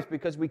Jesus Christ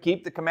because we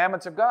keep the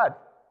commandments of God.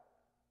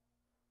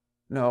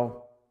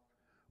 No,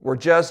 we're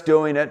just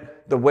doing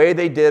it the way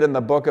they did in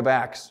the book of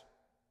Acts.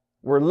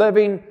 We're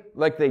living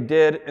like they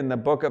did in the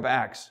book of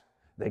Acts.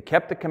 They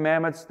kept the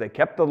commandments, they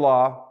kept the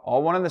law,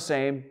 all one and the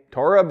same,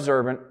 Torah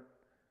observant,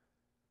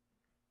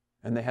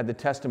 and they had the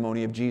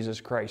testimony of Jesus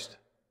Christ.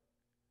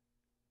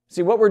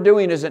 See, what we're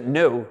doing isn't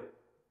new.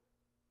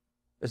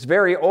 It's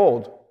very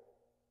old.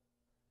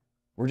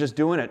 We're just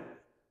doing it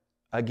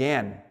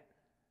again.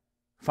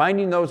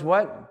 Finding those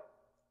what?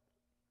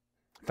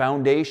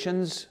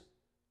 Foundations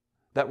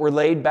that were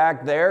laid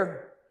back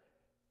there,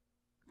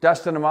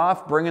 dusting them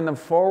off, bringing them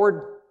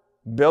forward,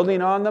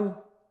 building on them.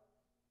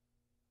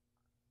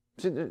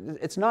 See,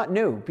 it's not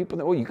new. People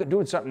think, oh, you're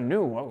doing something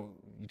new. Oh,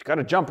 you've got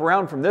to jump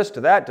around from this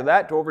to that,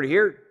 to over to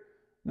here.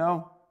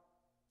 No,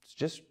 it's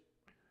just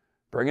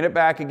bringing it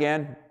back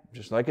again,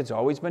 just like it's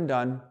always been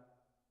done.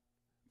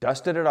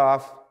 Dusted it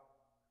off,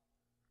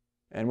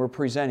 and we're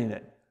presenting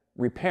it,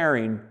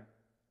 repairing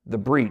the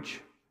breach.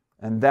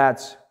 And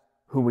that's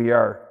who we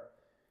are.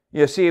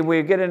 You see,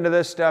 we get into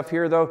this stuff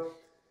here, though,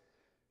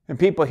 and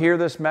people hear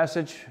this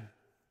message,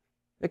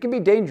 it can be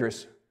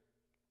dangerous.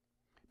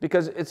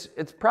 Because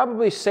it's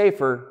probably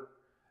safer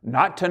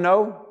not to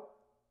know.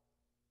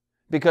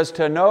 Because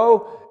to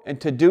know and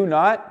to do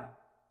not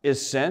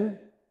is sin.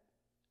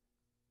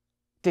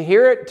 To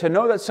hear it, to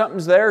know that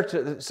something's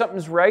there,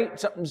 something's right,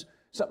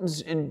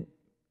 something's in,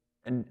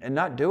 and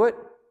not do it,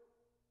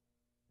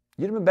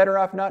 you'd have been better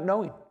off not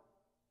knowing.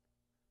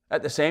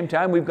 At the same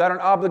time, we've got an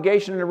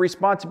obligation and a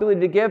responsibility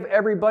to give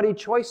everybody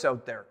choice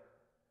out there.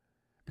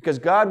 Because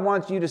God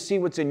wants you to see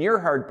what's in your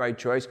heart by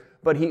choice,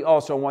 but He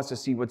also wants to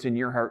see what's in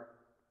your heart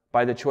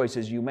by the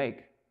choices you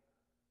make.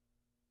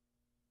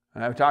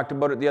 And I talked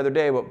about it the other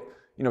day about,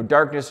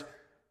 darkness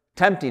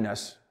tempting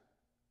us.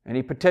 And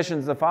he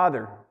petitions the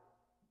Father.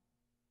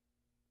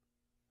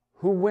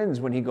 Who wins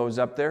when he goes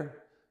up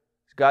there?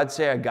 Does God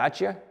say, I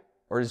got you?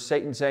 Or does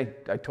Satan say,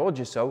 I told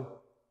you so?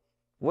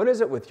 What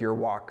is it with your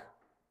walk?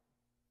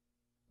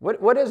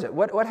 What is it?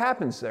 What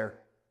happens there?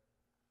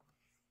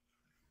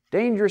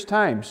 Dangerous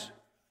times.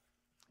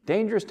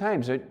 Dangerous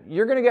times.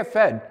 You're going to get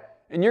fed.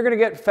 And you're going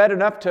to get fed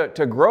enough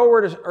to grow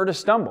or to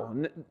stumble.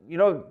 And,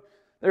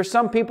 there's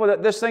some people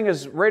that this thing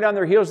is right on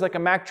their heels like a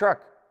Mack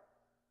truck.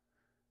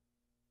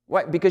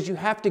 Why? Because you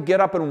have to get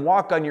up and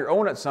walk on your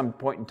own at some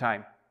point in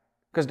time.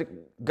 Because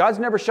God's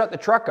never shut the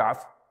truck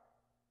off.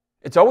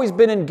 It's always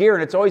been in gear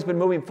and it's always been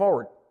moving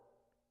forward.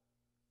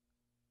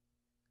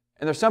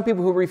 And there's some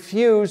people who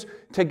refuse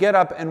to get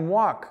up and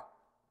walk.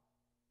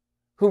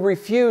 Who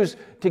refuse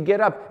to get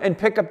up and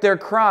pick up their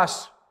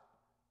cross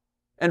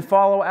and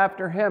follow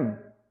after Him.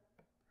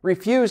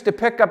 Refuse to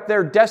pick up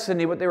their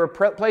destiny, what they were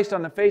placed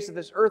on the face of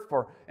this earth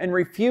for, and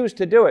refuse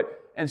to do it.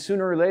 And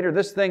sooner or later,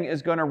 this thing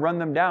is going to run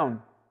them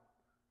down.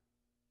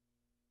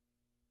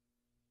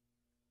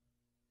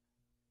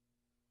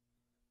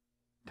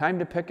 Time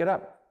to pick it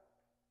up.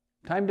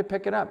 Time to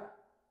pick it up.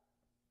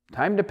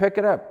 Time to pick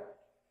it up.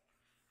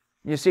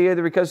 You see,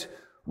 either because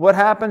what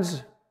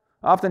happens,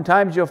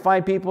 oftentimes you'll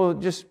find people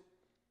just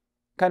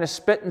kind of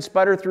spit and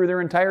sputter through their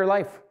entire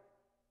life.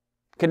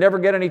 Can never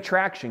get any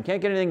traction,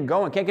 can't get anything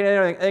going, can't get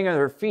anything on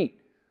their feet.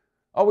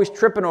 Always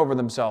tripping over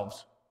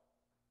themselves.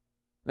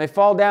 They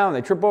fall down,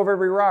 they trip over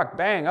every rock,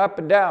 bang, up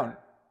and down.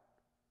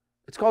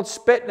 It's called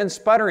spitting and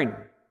sputtering.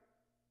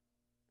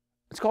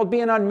 It's called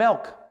being on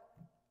milk.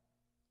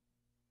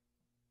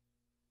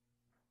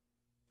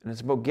 And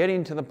it's about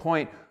getting to the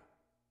point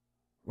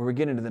where we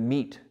get into the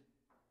meat.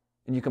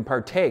 And you can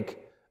partake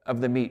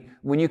of the meat.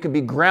 When you can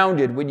be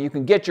grounded, when you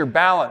can get your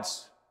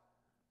balance.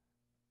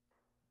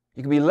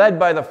 You can be led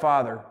by the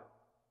Father.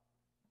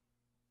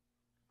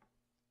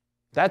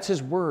 That's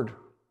His Word.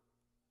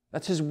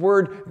 That's His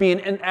Word being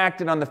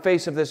enacted on the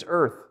face of this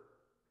earth.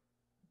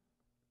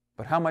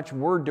 But how much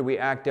Word do we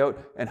act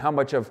out, and how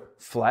much of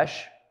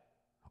flesh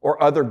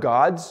or other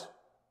gods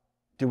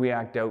do we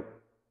act out?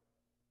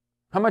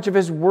 How much of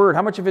His Word,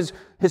 how much of His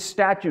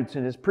statutes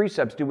and His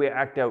precepts do we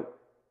act out?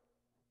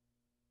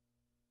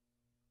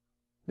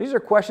 These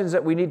are questions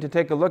that we need to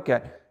take a look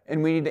at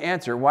and we need to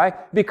answer. Why?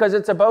 Because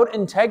it's about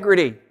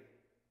integrity.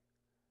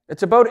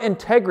 It's about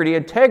integrity.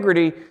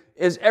 Integrity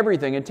is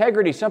everything.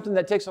 Integrity is something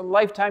that takes a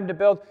lifetime to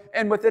build,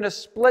 and within a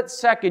split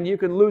second you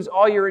can lose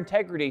all your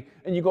integrity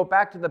and you go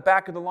back to the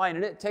back of the line,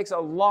 and it takes a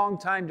long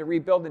time to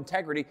rebuild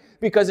integrity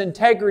because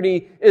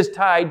integrity is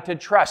tied to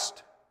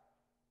trust.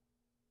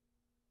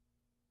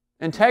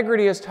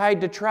 Integrity is tied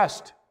to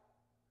trust.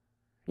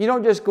 You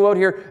don't just go out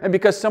here and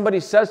because somebody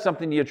says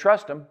something, you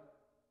trust them.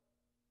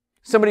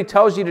 Somebody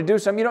tells you to do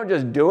something, you don't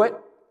just do it.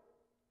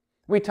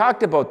 We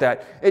talked about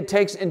that. It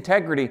takes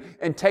integrity.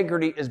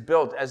 Integrity is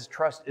built as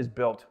trust is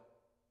built.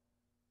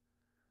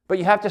 But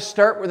you have to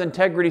start with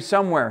integrity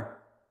somewhere.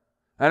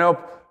 I know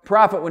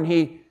Prophet, when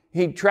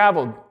he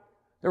traveled,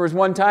 there was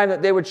one time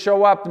that they would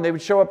show up, and they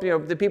would show up,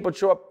 the people would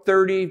show up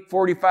 30,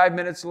 45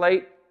 minutes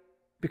late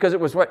because it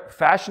was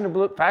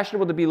fashionable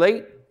to be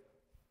late.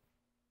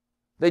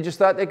 They just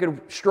thought they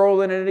could stroll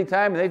in at any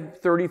time, and they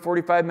 30,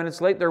 45 minutes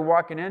late, they're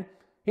walking in.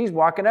 He's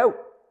walking out.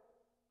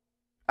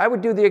 I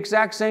would do the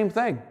exact same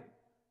thing.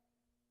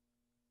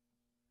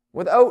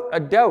 Without a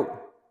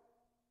doubt.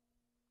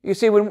 You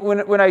see,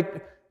 when I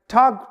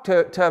talk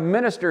to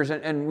ministers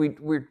and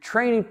we're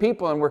training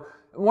people, and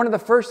one of the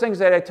first things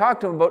that I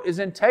talk to them about is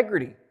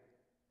integrity.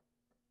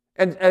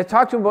 And I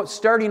talk to them about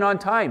starting on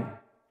time.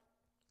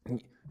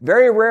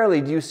 Very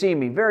rarely do you see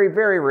me, very,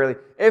 very rarely,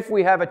 if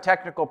we have a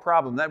technical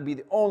problem. That would be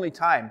the only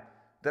time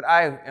that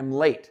I am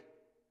late.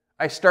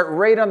 I start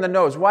right on the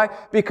nose. Why?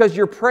 Because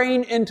you're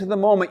praying into the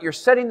moment. You're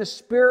setting the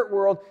spirit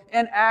world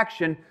in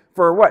action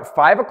for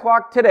 5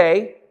 o'clock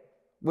today,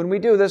 when we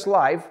do this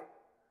live.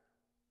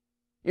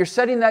 You're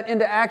setting that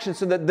into action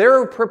so that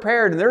they're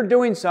prepared and they're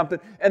doing something,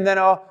 and then,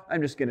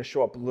 I'm just going to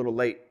show up a little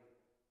late.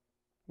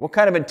 What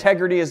kind of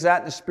integrity is that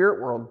in the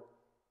spirit world?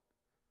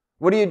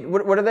 What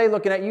are they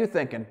looking at you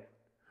thinking?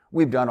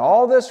 We've done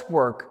all this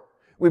work.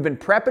 We've been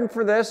prepping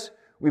for this.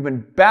 We've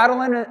been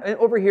battling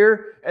over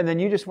here, and then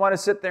you just want to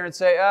sit there and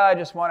say, I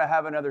just want to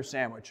have another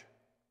sandwich.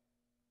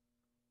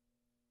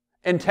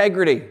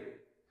 Integrity,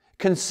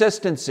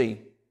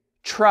 consistency,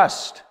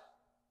 trust.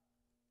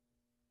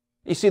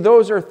 You see,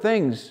 those are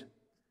things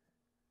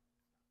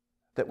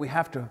that we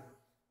have to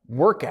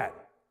work at,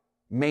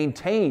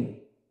 maintain.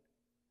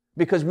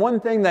 Because one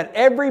thing that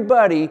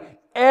everybody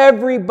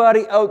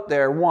out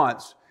there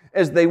wants,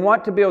 is they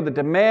want to be able to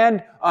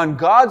demand on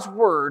God's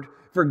word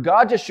for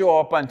God to show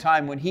up on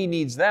time when He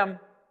needs them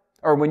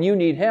or when you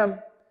need Him.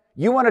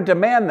 You want to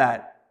demand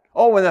that.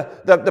 Oh, when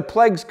the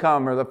plagues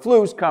come or the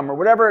flus come or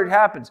whatever it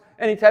happens,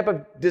 any type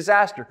of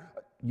disaster.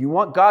 You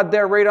want God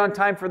there right on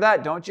time for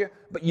that, don't you?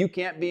 But you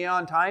can't be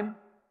on time?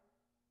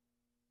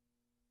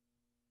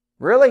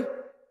 Really?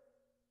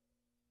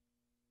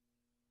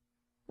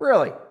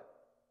 Really?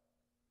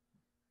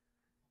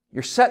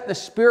 You're setting the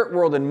spirit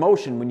world in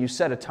motion when you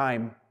set a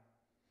time.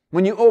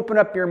 When you open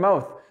up your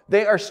mouth,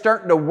 they are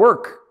starting to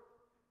work.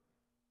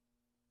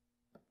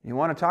 You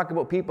want to talk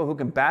about people who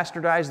can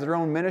bastardize their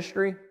own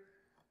ministry?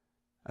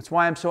 That's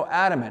why I'm so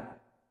adamant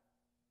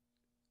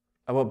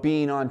about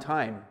being on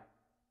time.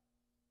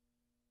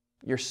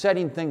 You're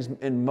setting things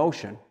in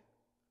motion.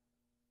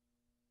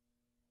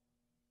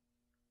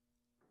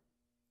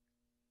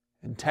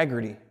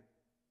 Integrity.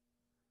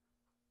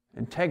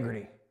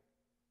 Integrity.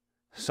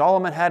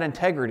 Solomon had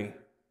integrity.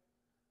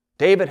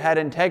 David had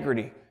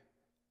integrity.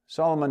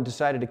 Solomon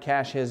decided to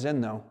cash his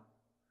in, though.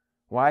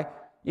 Why?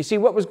 You see,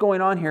 what was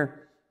going on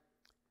here?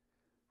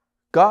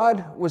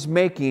 God was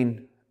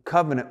making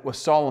covenant with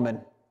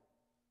Solomon.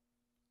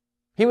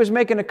 He was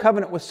making a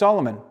covenant with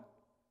Solomon.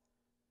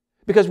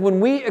 Because when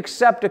we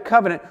accept a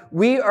covenant,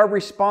 we are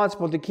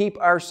responsible to keep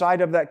our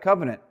side of that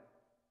covenant.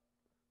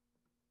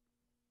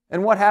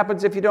 And what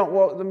happens if you don't?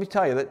 Well, let me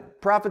tell you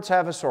that prophets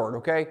have a sword,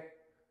 okay?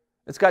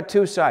 It's got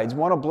two sides.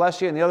 One will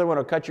bless you and the other one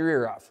will cut your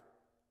ear off.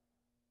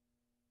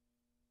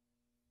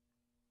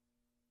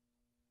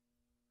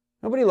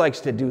 Nobody likes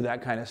to do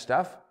that kind of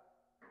stuff.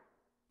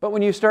 But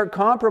when you start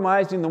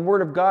compromising the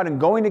Word of God and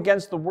going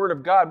against the Word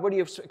of God, what do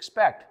you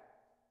expect?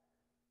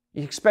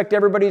 You expect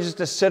everybody just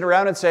to sit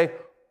around and say,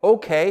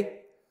 okay.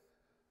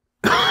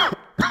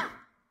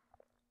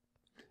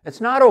 It's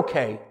not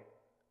okay.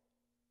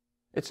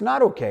 It's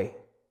not okay.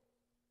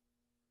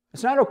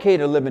 It's not okay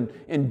to live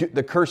in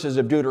the curses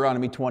of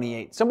Deuteronomy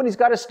 28. Somebody's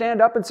got to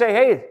stand up and say,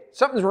 hey,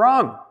 something's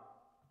wrong.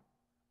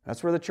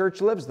 That's where the church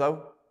lives,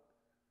 though.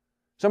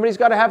 Somebody's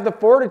got to have the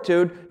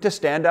fortitude to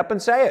stand up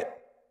and say it.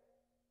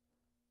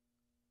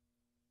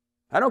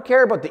 I don't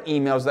care about the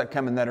emails that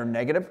come in that are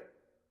negative.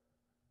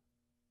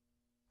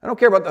 I don't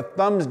care about the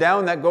thumbs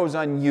down that goes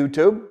on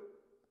YouTube.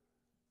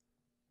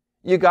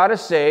 You got to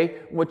say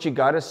what you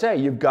got to say.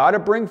 You've got to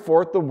bring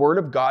forth the Word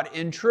of God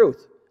in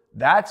truth.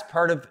 That's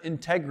part of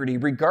integrity,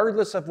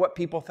 regardless of what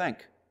people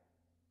think.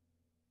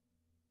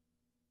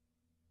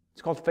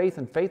 It's called faith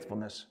and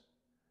faithfulness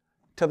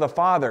to the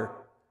Father,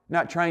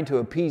 not trying to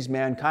appease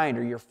mankind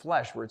or your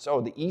flesh, where it's,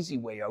 the easy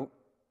way out.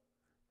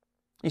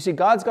 You see,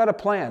 God's got a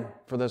plan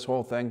for this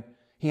whole thing.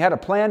 He had a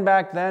plan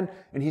back then,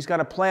 and He's got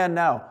a plan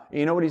now. And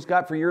you know what He's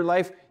got for your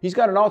life? He's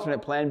got an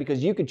alternate plan,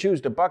 because you can choose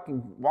to buck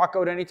and walk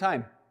out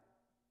anytime.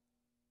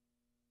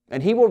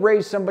 And He will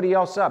raise somebody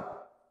else up.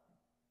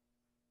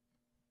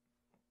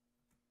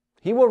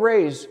 He will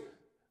raise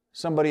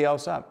somebody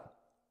else up.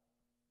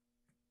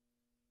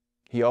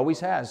 He always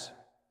has.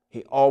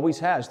 He always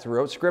has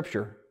throughout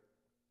Scripture.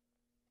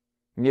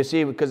 And you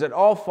see, because it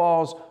all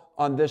falls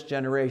on this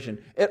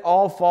generation. It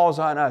all falls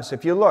on us.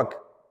 If you look,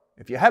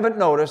 if you haven't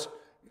noticed,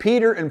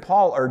 Peter and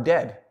Paul are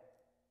dead.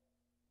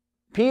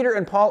 Peter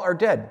and Paul are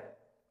dead.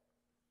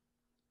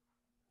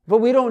 But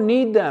we don't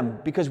need them,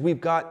 because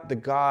we've got the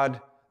God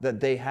that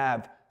they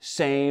have.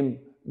 Same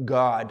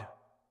God.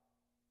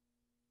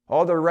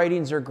 All their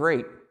writings are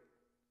great.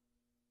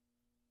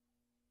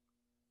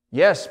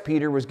 Yes,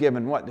 Peter was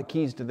given what? The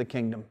keys to the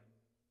kingdom.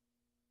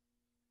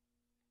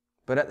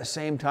 But at the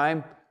same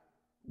time,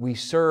 we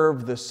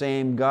serve the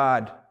same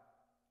God.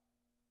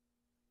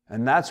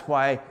 And that's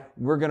why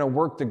we're going to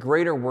work the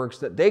greater works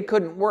that they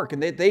couldn't work,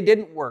 and they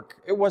didn't work.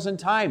 It wasn't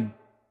time.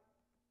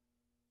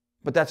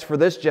 But that's for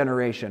this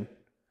generation.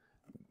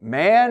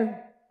 Man,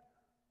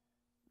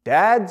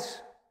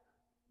 dads,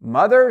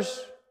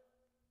 mothers,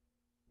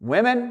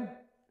 women,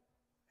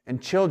 and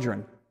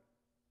children.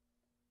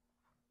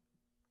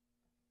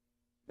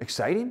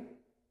 Exciting?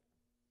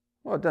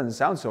 Well, it doesn't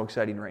sound so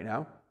exciting right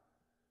now.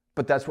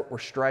 But that's what we're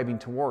striving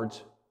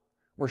towards.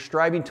 We're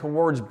striving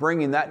towards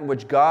bringing that in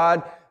which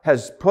God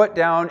has put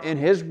down in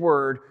His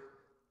Word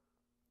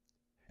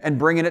and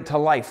bringing it to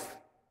life.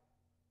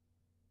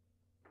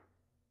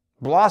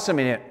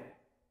 Blossoming it.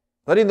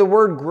 Letting the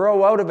Word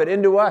grow out of it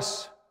into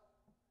us.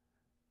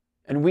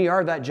 And we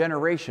are that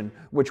generation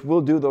which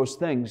will do those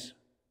things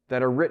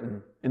that are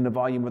written in the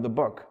volume of the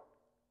book.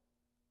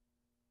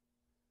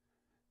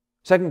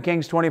 2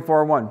 Kings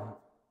 24:1.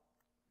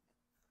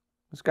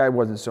 This guy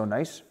wasn't so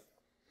nice.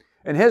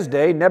 In his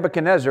day,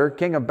 Nebuchadnezzar,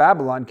 king of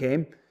Babylon,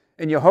 came,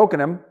 and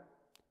Jehoiakim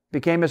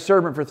became his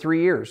servant for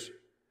 3 years.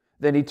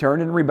 Then he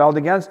turned and rebelled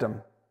against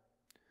him.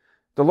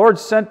 The Lord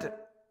sent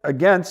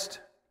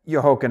against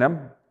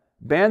Jehoiakim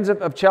bands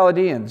of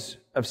Chaldeans,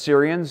 of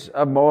Syrians,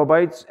 of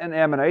Moabites, and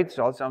Ammonites.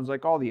 So it sounds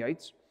like all the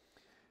ites.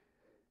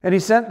 And he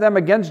sent them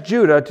against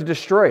Judah to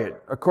destroy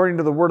it, according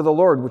to the word of the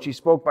Lord, which He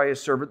spoke by His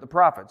servant the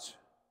prophets.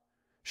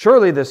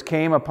 Surely this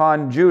came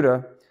upon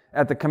Judah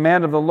at the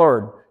command of the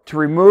Lord, to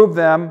remove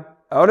them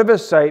out of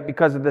his sight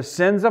because of the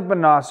sins of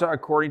Manasseh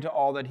according to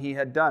all that he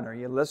had done. Are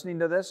you listening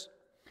to this?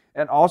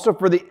 And also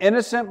for the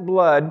innocent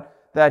blood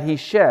that he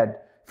shed.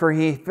 For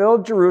he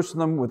filled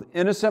Jerusalem with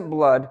innocent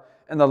blood,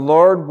 and the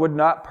Lord would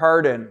not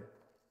pardon.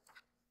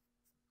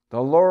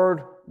 The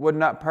Lord would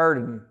not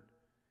pardon.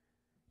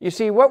 You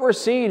see, what we're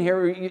seeing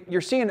here,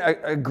 you're seeing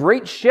a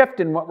great shift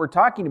in what we're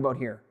talking about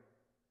here.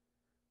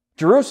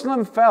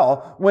 Jerusalem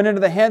fell, went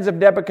into the hands of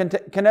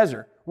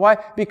Nebuchadnezzar. Why?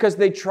 Because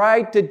they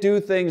tried to do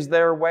things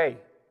their way.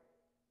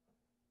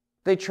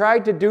 They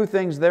tried to do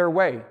things their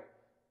way.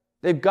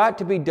 They've got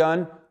to be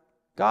done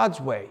God's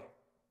way.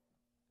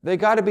 They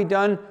got to be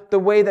done the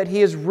way that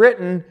He has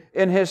written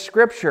in His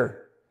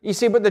Scripture. You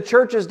see, but the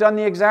church has done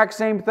the exact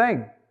same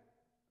thing.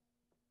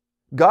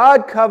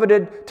 God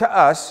coveted to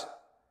us,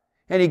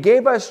 and He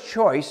gave us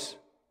choice.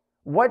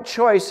 What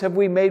choice have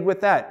we made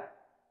with that?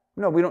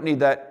 No, we don't need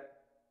that.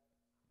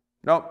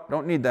 Nope,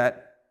 don't need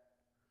that.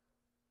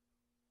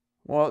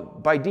 Well,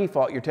 by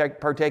default, you're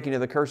partaking of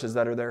the curses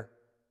that are there.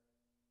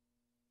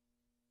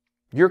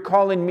 You're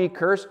calling me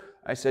cursed?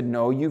 I said,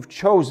 no, you've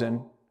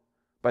chosen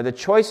by the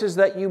choices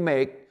that you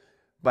make,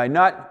 by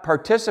not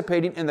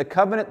participating in the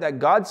covenant that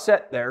God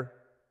set there.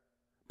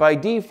 By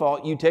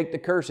default, you take the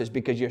curses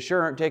because you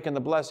sure aren't taking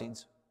the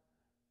blessings.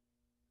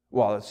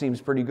 Well, it seems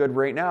pretty good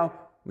right now.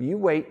 Well, you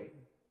wait.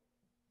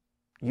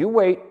 You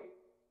wait.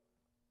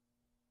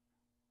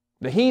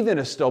 The heathen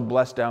is still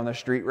blessed down the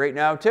street right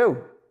now, too.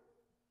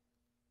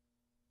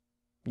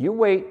 You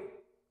wait.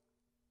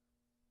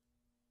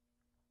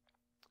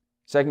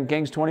 2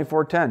 Kings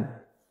 24:10.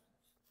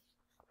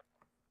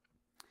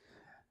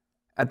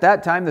 At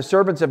that time, the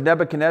servants of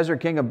Nebuchadnezzar,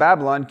 king of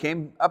Babylon,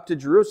 came up to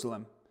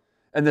Jerusalem,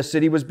 and the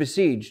city was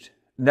besieged.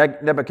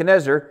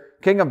 Nebuchadnezzar,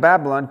 king of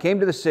Babylon, came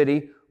to the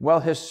city while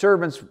his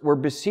servants were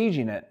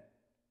besieging it.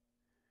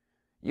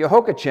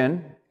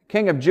 Jehoiachin,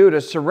 king of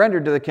Judah,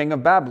 surrendered to the king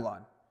of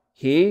Babylon.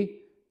 He,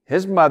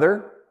 his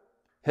mother,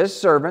 his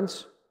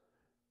servants,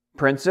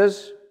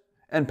 princes,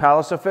 and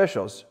palace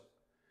officials.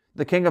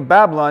 The king of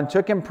Babylon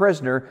took him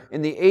prisoner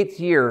in the 8th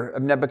year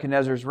of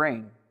Nebuchadnezzar's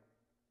reign.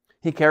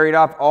 He carried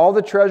off all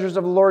the treasures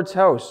of the Lord's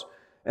house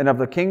and of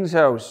the king's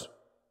house,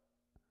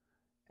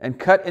 and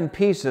cut in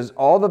pieces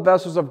all the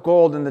vessels of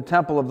gold in the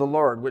temple of the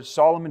Lord, which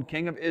Solomon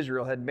king of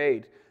Israel had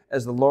made,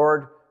 as the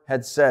Lord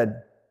had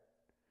said.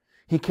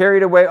 He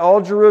carried away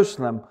all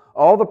Jerusalem,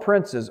 all the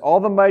princes, all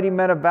the mighty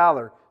men of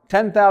valor,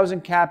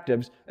 10,000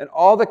 captives, and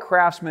all the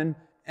craftsmen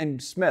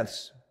and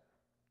smiths.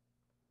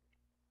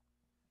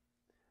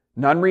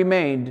 None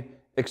remained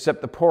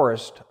except the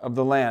poorest of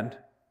the land.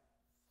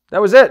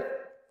 That was it.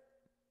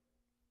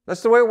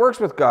 That's the way it works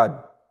with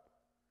God.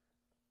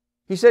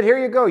 He said, here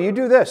you go, you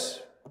do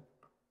this.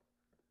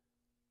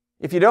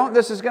 If you don't,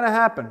 this is going to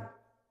happen.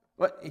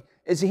 What,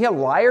 is He a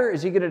liar?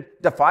 Is He going to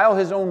defile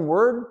His own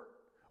word?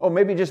 Oh,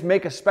 maybe just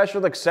make a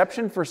special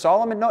exception for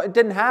Solomon? No, it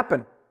didn't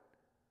happen.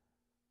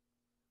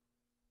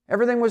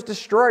 Everything was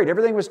destroyed.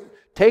 Everything was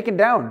taken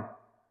down.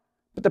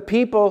 But the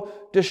people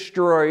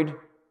destroyed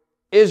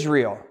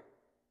Israel.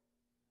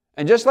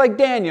 And just like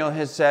Daniel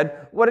has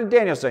said, what did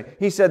Daniel say?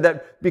 He said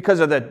that because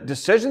of the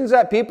decisions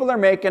that people are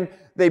making,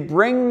 they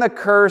bring the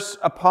curse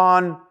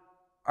upon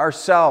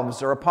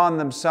ourselves or upon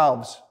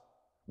themselves.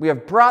 We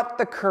have brought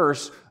the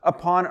curse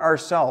upon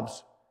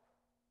ourselves.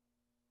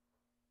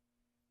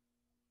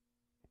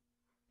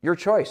 Your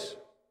choice.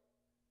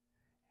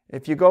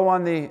 If you go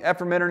on the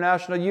Ephraim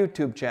International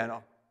YouTube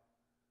channel,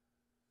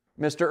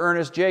 Mr.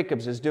 Ernest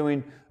Jacobs is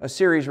doing a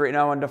series right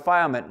now on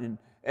defilement,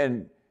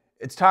 and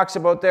it talks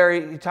about there,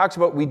 he talks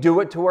about we do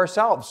it to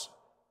ourselves.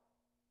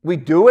 We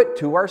do it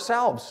to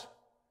ourselves.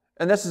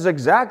 And this is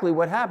exactly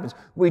what happens.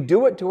 We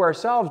do it to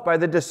ourselves by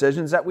the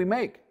decisions that we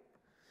make.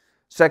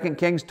 2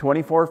 Kings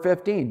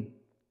 24:15.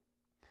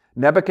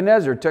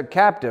 Nebuchadnezzar took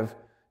captive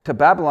to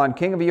Babylon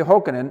king of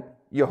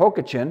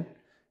Jehoiachin,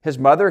 his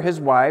mother,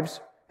 his wives,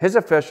 his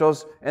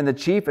officials, and the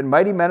chief and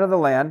mighty men of the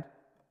land.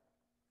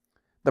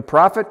 The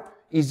prophet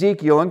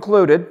Ezekiel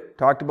included,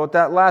 talked about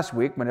that last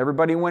week, when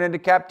everybody went into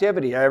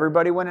captivity.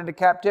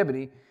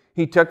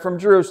 He took from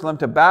Jerusalem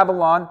to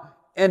Babylon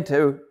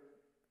into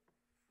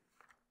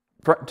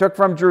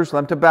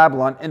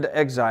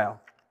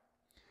exile.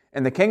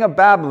 And the king of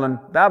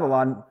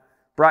Babylon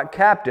brought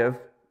captive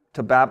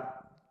to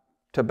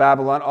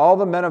Babylon all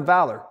the men of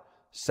valor,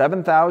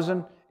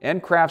 7,000,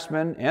 and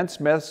craftsmen and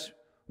smiths,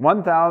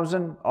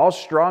 1,000, all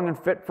strong and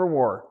fit for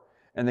war.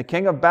 And the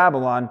king of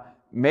Babylon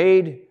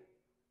made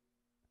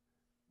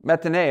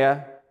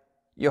Mattaniah,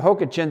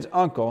 Jehoiachin's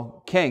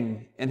uncle,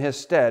 king in his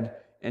stead,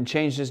 and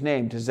changed his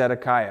name to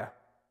Zedekiah.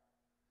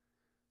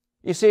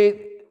 You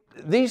see,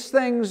 these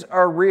things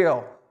are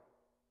real.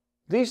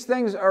 These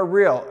things are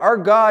real. Our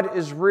God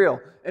is real.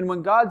 And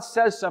when God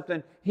says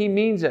something, He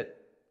means it.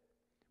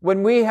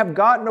 When we have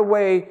gotten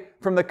away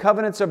from the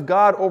covenants of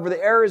God over the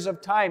eras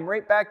of time,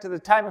 right back to the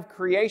time of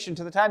creation,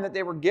 to the time that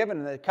they were given,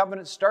 and the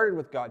covenant started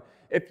with God.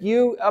 If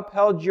you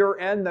upheld your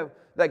end,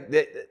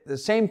 the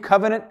same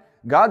covenant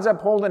God's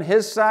upholding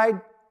His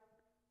side,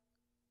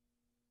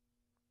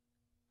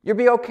 you'll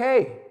be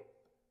okay.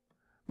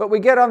 But we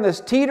get on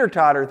this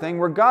teeter-totter thing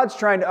where God's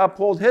trying to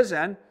uphold His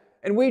end,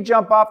 and we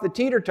jump off the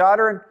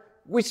teeter-totter and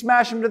we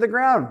smash Him to the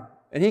ground,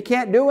 and He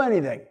can't do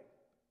anything.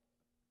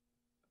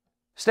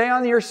 Stay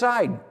on your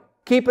side.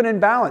 Keep it in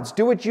balance.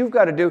 Do what you've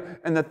got to do,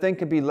 and the thing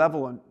can be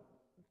level and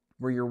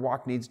where your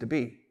walk needs to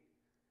be.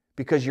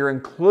 Because you're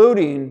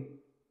including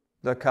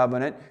the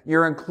covenant,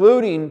 you're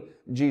including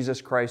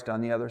Jesus Christ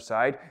on the other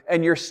side,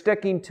 and you're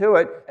sticking to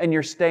it, and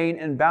you're staying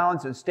in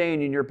balance and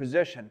staying in your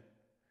position.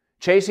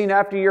 Chasing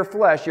after your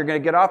flesh, you're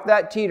going to get off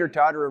that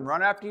teeter-totter and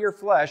run after your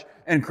flesh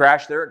and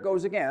crash. There it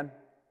goes again.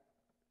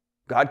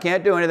 God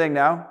can't do anything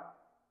now.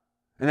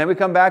 And then we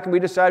come back and we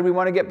decide we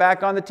want to get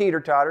back on the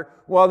teeter-totter.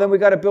 Well, then we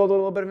got to build a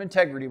little bit of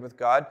integrity with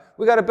God.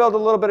 We got to build a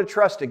little bit of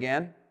trust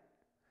again.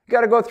 We've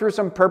got to go through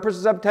some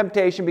purposes of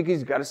temptation because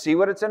we've got to see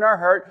what it's in our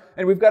heart,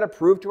 and we've got to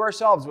prove to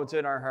ourselves what's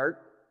in our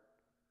heart.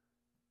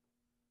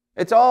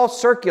 It's all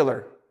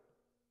circular.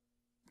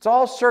 It's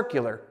all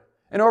circular.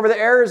 And over the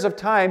eras of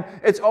time,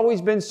 it's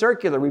always been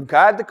circular. We've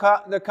got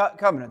the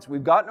covenants.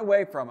 We've gotten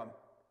away from them.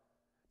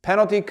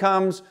 Penalty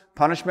comes,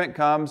 punishment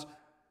comes.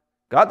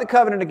 Got the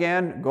covenant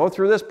again, go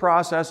through this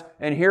process,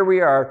 and here we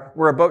are.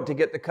 We're about to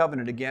get the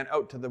covenant again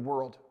out to the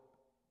world.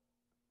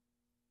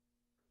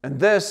 And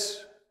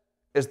this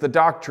is the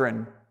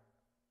doctrine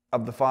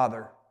of the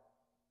Father.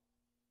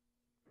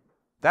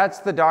 That's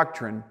the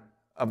doctrine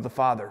of the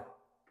Father.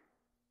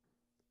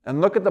 And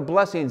look at the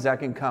blessings that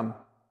can come.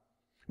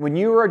 When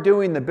you are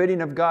doing the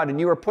bidding of God and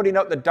you are putting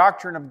out the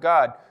doctrine of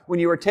God, when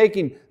you are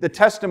taking the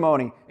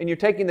testimony and you're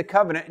taking the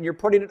covenant and you're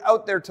putting it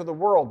out there to the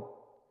world,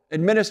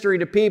 and ministry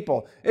to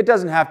people. It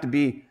doesn't have to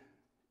be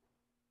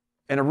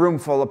in a room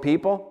full of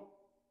people.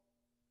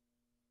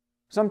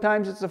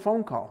 Sometimes it's a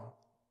phone call.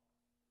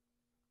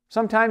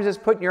 Sometimes it's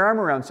putting your arm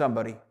around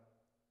somebody.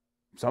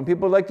 Some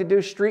people like to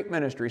do street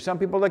ministry. Some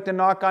people like to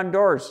knock on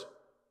doors.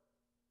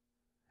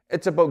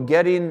 It's about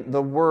getting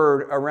the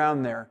word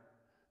around there.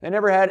 They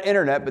never had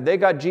internet, but they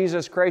got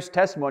Jesus Christ's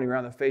testimony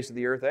around the face of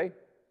the earth, eh?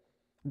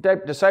 The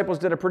disciples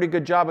did a pretty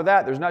good job of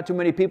that. There's not too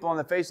many people on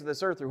the face of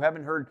this earth who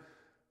haven't heard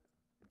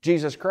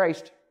Jesus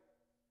Christ.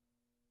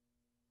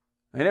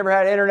 They never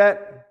had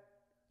internet.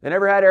 They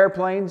never had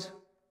airplanes.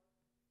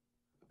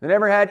 They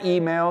never had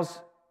emails.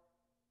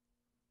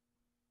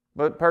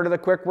 But part of the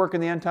quick work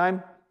in the end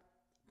time?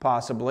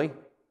 Possibly.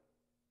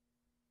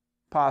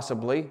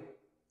 Possibly.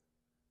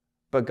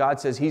 But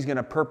God says He's going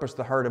to purpose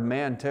the heart of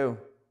man too.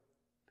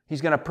 He's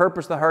going to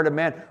purpose the heart of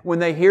man. When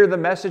they hear the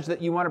message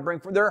that you want to bring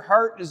forth, their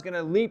heart is going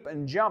to leap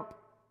and jump.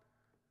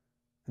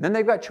 And then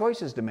they've got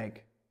choices to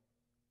make.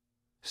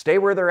 Stay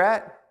where they're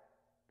at,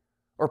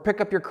 or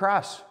pick up your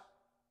cross.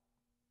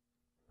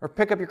 Or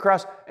pick up your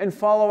cross and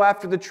follow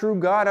after the true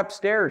God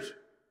upstairs.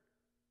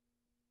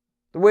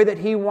 The way that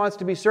He wants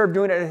to be served,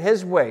 doing it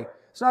His way.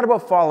 It's not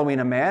about following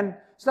a man.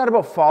 It's not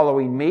about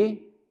following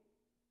me.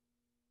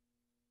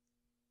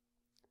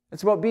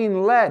 It's about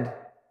being led.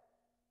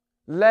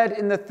 Led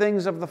in the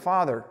things of the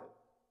Father.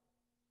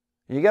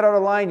 You get out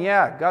of line,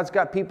 yeah, God's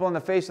got people on the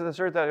face of this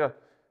earth that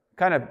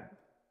kind of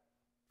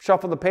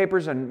shuffle the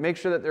papers and make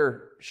sure that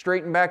they're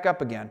straightened back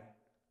up again.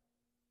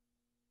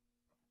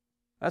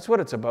 That's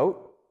what it's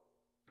about.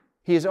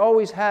 He has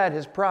always had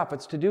His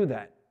prophets to do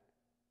that.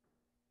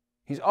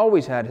 He's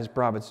always had His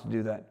prophets to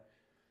do that.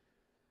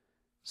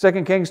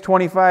 2 Kings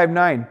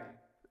 25:9.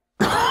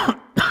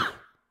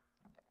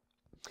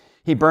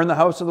 He burned the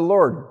house of the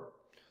Lord,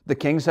 the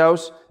king's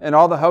house, and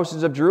all the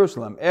houses of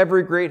Jerusalem.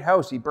 Every great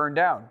house He burned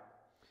down.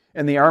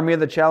 And the army of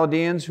the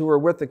Chaldeans who were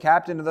with the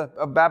captain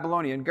of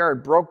Babylonian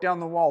guard broke down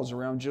the walls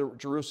around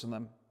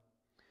Jerusalem.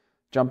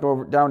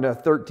 Jumped down to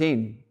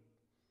 13.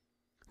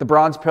 The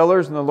bronze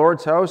pillars in the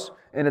Lord's house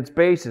and its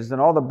bases, and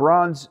all the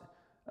bronze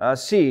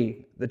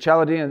the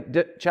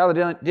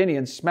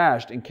Chaldeans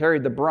smashed and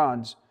carried the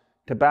bronze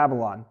to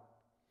Babylon.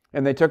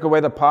 And they took away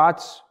the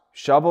pots,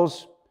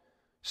 shovels,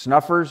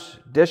 snuffers,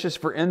 dishes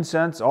for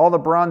incense, all the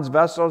bronze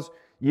vessels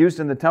used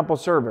in the temple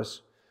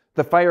service,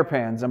 the fire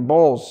pans and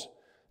bowls,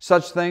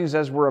 such things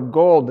as were of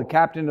gold. The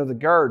captain of the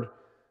guard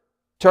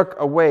took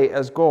away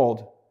as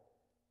gold,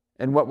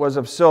 and what was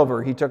of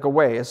silver he took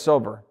away as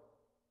silver.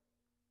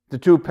 The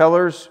two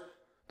pillars,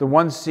 the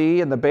one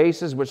sea and the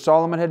bases which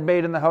Solomon had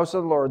made in the house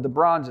of the Lord, the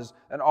bronzes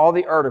and all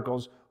the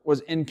articles, was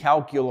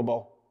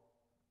incalculable.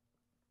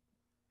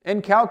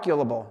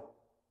 Incalculable.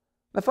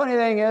 The funny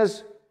thing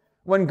is,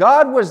 when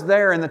God was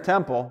there in the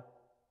temple,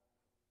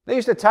 they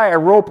used to tie a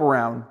rope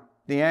around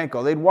the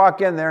ankle. They'd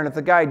walk in there, and if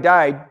the guy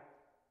died,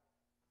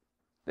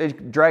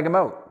 they'd drag him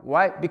out.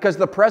 Why? Because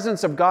the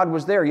presence of God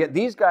was there. Yet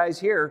these guys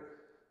here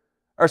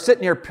are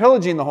sitting here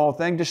pillaging the whole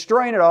thing,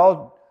 destroying it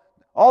all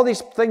these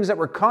things that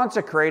were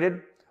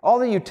consecrated, all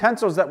the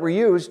utensils that were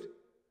used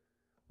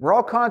were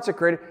all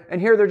consecrated,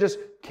 and here they're just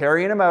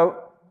carrying them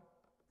out,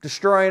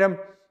 destroying them.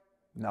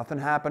 Nothing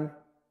happened.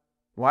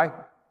 Why?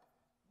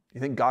 You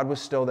think God was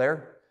still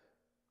there?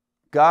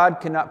 God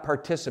cannot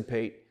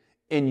participate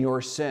in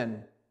your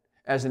sin.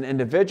 As an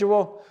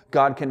individual,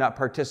 God cannot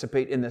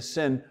participate in the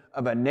sin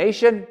of a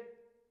nation.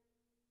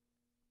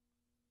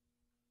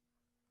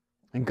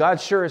 And God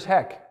sure as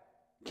heck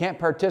can't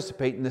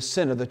participate in the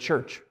sin of the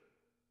church.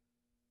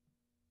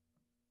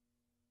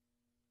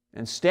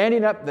 And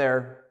standing up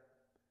there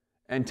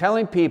and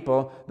telling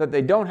people that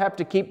they don't have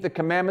to keep the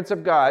commandments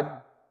of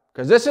God,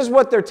 because this is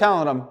what they're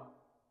telling them.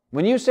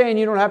 When you're saying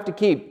you don't have to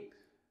keep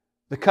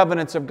the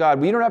covenants of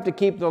God, you don't have to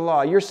keep the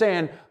law, you're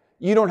saying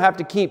you don't have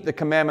to keep the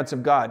commandments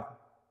of God.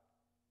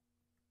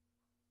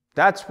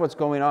 That's what's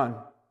going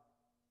on.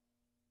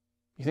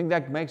 You think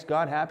that makes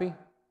God happy?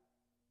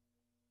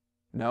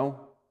 No.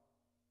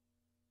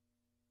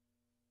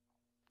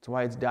 That's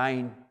why it's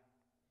dying.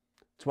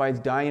 That's why it's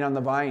dying on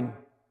the vine.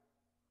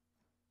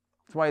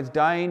 That's why it's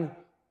dying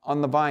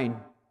on the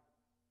vine.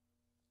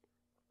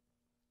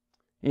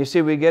 You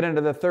see, we get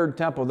into the third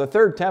temple. The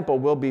third temple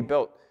will be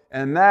built.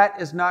 And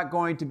that is not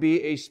going to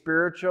be a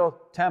spiritual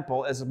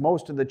temple as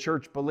most of the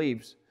church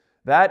believes.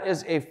 That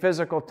is a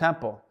physical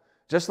temple.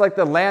 Just like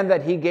the land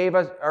that He gave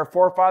us, our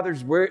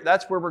forefathers,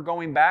 that's where we're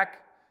going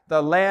back.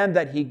 The land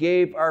that He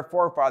gave our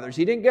forefathers.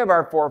 He didn't give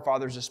our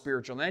forefathers a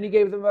spiritual land. He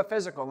gave them a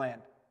physical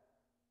land.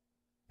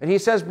 And He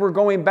says we're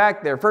going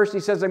back there. First He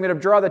says, I'm going to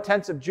draw the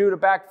tents of Judah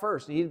back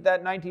first. He did that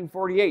in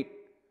 1948.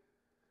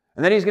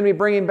 And then He's going to be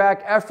bringing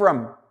back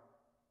Ephraim,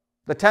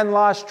 the 10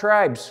 lost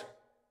tribes.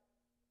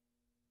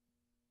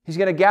 He's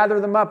going to gather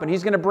them up and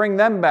He's going to bring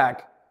them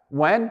back.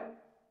 When?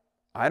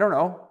 I don't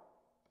know.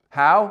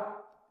 How?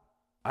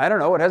 I don't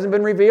know. It hasn't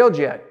been revealed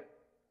yet.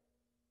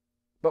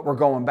 But we're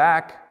going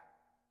back.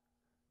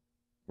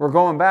 We're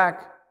going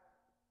back.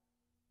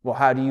 Well,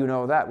 how do you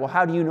know that? Well,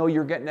 how do you know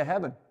you're getting to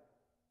heaven?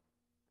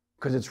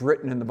 Because it's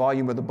written in the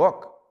volume of the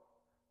book.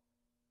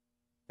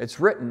 It's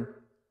written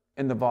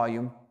in the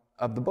volume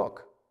of the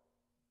book.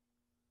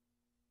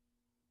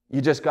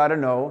 You just got to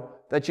know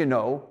that you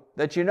know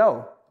that you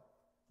know.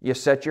 You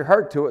set your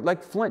heart to it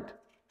like flint.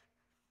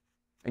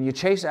 And you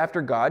chase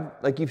after God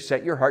like you've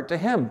set your heart to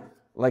Him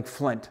like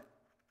flint.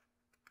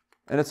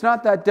 And it's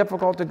not that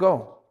difficult to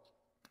go.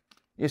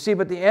 You see,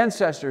 but the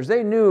ancestors,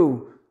 they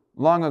knew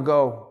long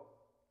ago,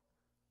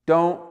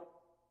 don't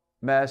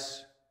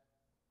mess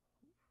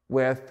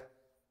with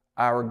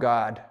our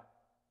God.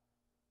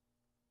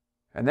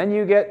 And then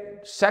you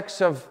get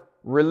sects of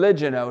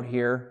religion out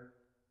here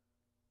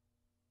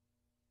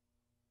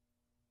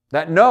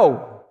that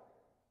know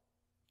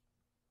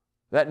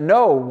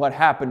what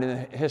happened in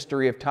the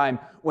history of time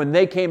when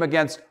they came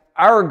against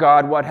our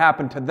God, what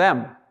happened to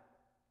them.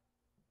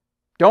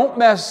 Don't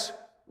mess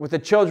with the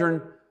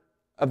children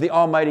of the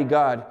Almighty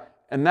God.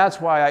 And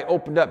that's why I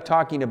opened up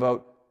talking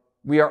about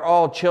we are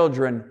all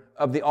children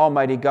of the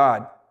Almighty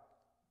God.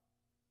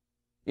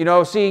 You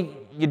know, see,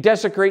 you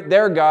desecrate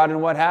their God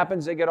and what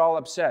happens? They get all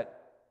upset.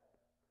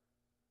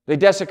 They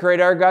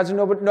desecrate our gods and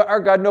our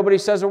God, nobody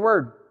says a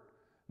word.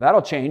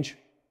 That'll change.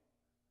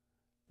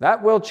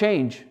 That will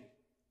change.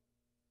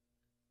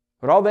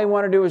 But all they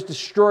want to do is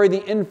destroy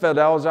the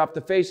infidels off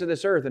the face of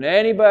this earth. And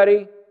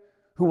anybody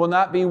who will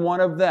not be one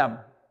of them.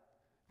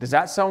 Does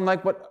that sound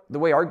like the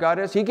way our God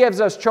is? He gives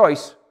us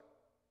choice.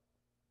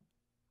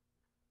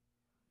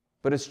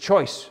 But it's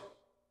choice.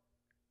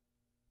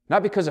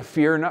 Not because of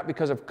fear, not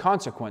because of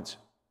consequence.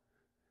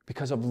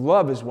 Because of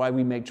love is why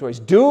we make choice.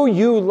 Do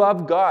you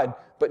love God?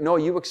 But no,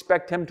 you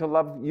expect Him to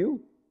love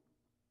you.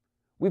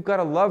 We've got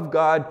to love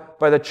God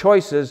by the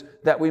choices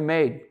that we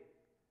made.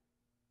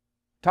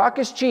 Talk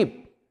is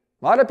cheap.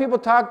 A lot of people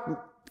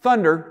talk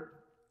thunder.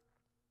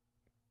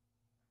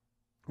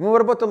 Well, what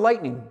about the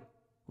lightning?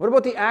 What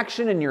about the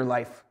action in your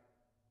life?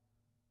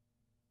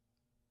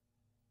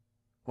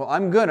 Well,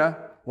 I'm gonna,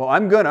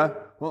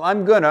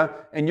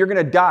 and you're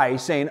gonna die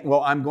saying,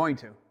 well, I'm going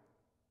to.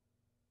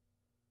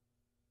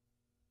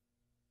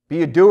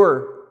 Be a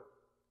doer.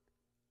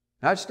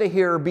 Not just a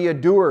hearer, be a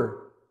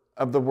doer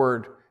of the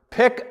word.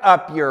 Pick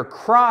up your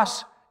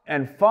cross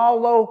and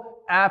follow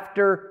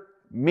after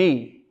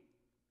me.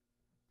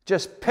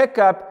 Just pick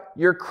up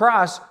your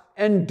cross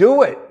and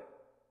do it.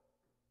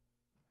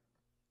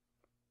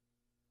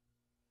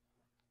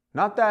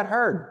 Not that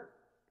hard.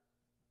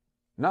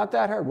 Not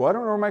that hard. Well, I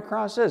don't know where my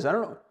cross is. I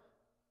don't know.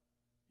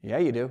 Yeah,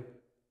 you do.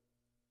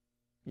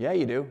 Yeah,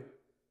 you do.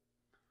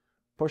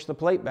 Push the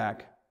plate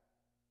back.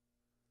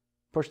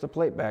 Push the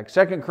plate back.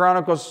 2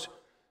 Chronicles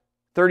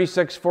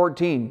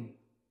 36:14.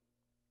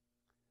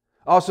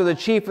 Also the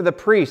chief of the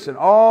priests and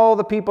all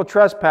the people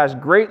trespassed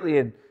greatly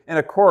in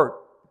a court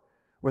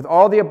with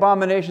all the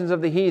abominations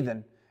of the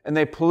heathen, and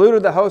they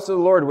polluted the house of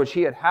the Lord, which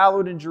He had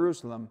hallowed in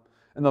Jerusalem.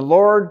 And the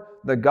Lord,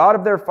 the God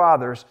of their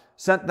fathers,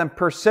 sent them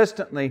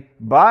persistently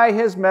by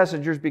His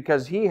messengers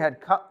because He had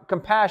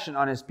compassion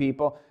on His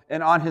people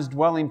and on His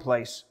dwelling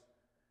place.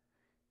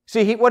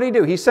 See, what did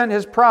He do? He sent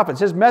His prophets.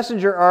 His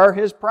messenger are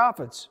His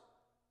prophets.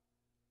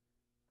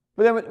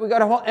 But then we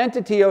got a whole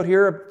entity out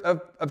here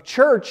of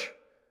church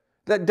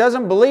that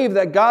doesn't believe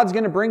that God's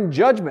going to bring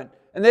judgment.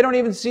 And they don't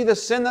even see the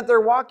sin that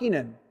they're walking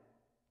in.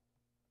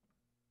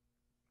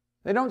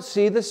 They don't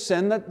see the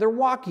sin that they're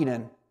walking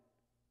in.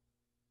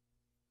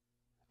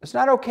 It's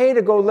not okay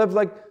to go live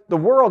like the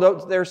world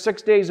out there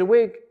 6 days a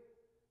week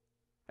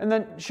and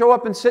then show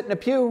up and sit in a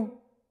pew.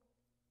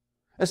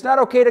 It's not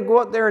okay to go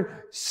out there and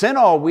sin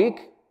all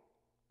week.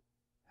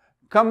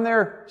 come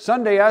there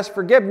Sunday, ask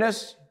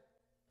forgiveness,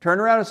 turn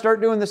around and start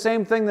doing the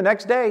same thing the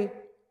next day.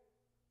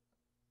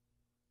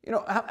 You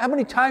know, how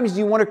many times do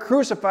you want to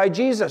crucify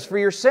Jesus for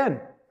your sin?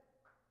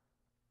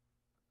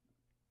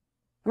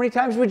 How many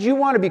times would you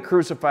want to be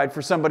crucified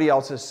for somebody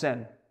else's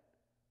sin?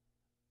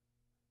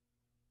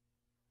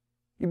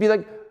 You'd be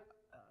like,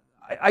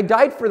 I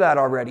died for that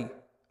already.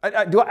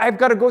 I've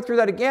got to go through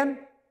that again?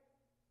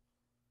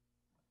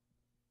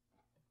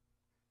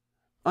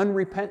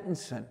 Unrepentant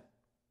sin.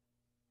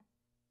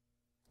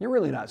 You're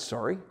really not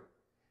sorry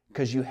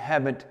because you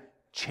haven't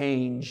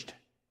changed.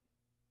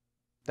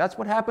 That's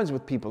what happens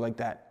with people like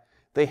that.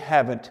 They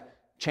haven't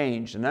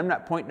changed. And I'm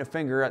not pointing a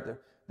finger at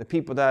the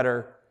people that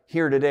are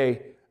here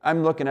today.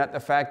 I'm looking at the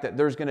fact that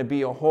there's going to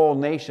be a whole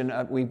nation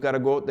we've got to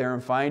go out there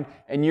and find,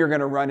 and you're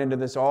going to run into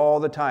this all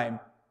the time.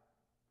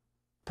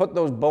 Put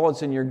those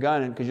bullets in your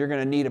gun because you're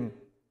going to need them.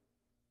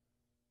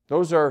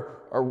 Those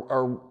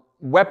are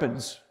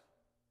weapons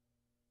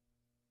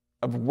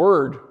of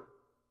word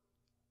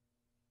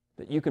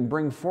that you can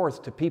bring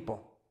forth to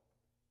people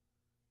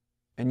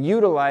and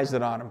utilize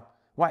it on them.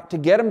 Why? To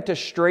get them to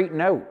straighten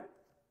out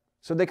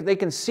so they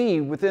can see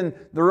within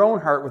their own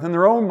heart, within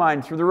their own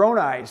mind, through their own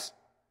eyes.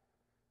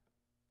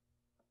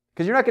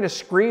 Because you're not going to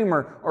scream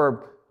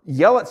or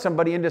yell at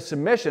somebody into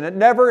submission. It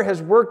never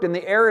has worked in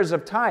the eras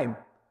of time.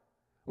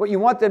 What you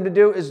want them to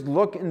do is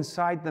look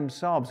inside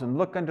themselves and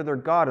look unto their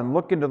God and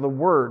look into the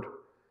Word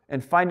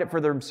and find it for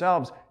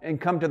themselves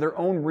and come to their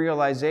own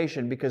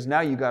realization, because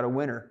now you got a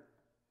winner.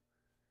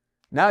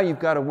 Now you've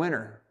got a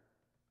winner.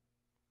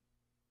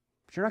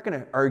 But you're not going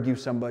to argue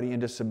somebody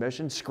into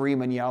submission,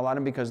 scream and yell at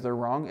them because they're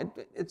wrong.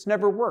 It's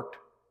never worked.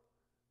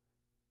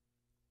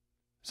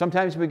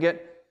 Sometimes we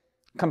get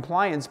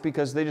compliance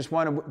because they just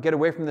want to get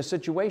away from the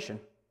situation.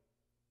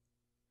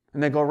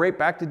 And they go right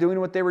back to doing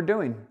what they were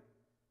doing.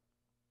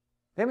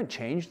 They haven't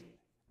changed.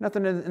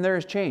 Nothing in there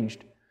has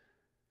changed.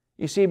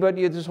 You see, but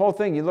this whole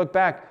thing, you look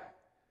back,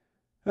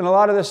 and a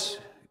lot of this,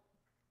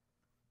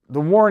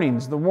 the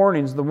warnings. I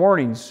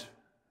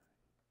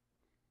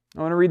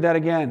want to read that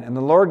again. And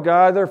the Lord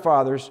God, their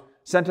fathers,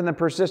 sent to them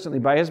persistently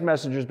by His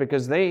messengers,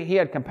 because He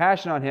had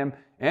compassion on him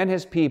and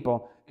his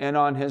people and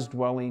on his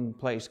dwelling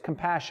place.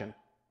 Compassion.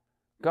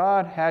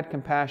 God had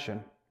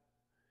compassion.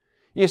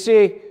 You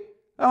see,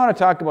 I want to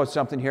talk about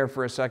something here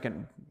for a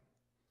second.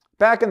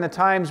 Back in the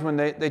times when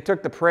they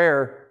took the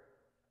prayer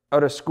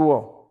out of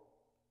school,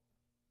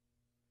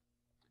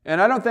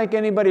 and I don't think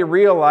anybody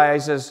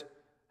realizes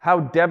how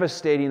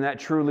devastating that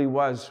truly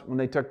was when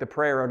they took the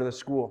prayer out of the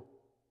school.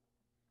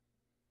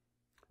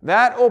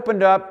 That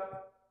opened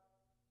up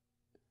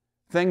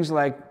things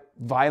like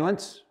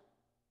violence,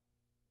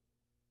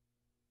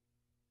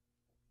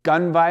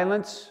 gun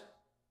violence,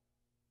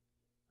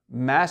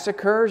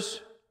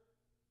 massacres,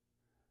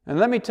 and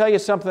let me tell you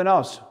something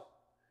else.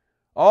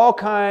 All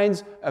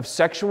kinds of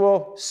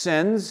sexual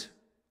sins.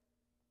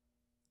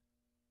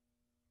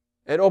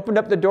 It opened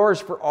up the doors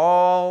for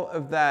all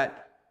of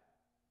that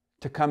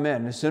to come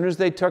in. As soon as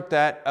they took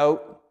that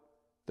out,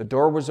 the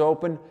door was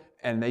open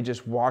and they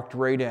just walked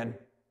right in.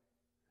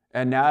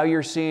 And now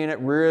you're seeing it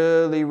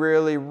really,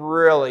 really,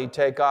 really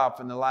take off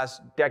in the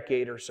last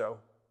decade or so.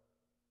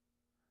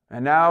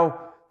 And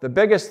now the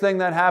biggest thing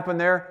that happened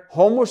there,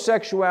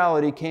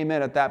 homosexuality came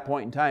in at that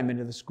point in time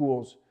into the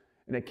schools,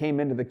 and it came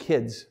into the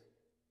kids.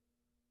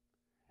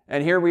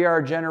 And here we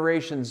are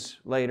generations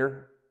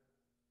later.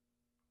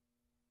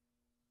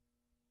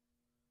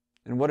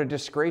 And what a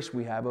disgrace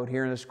we have out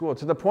here in the school,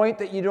 to the point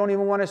that you don't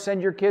even want to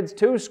send your kids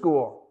to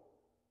school.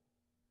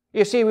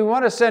 You see, we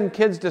want to send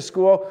kids to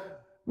school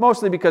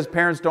mostly because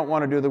parents don't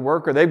want to do the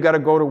work, or they've got to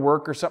go to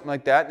work or something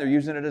like that, and they're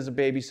using it as a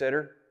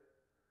babysitter.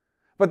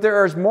 But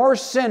there is more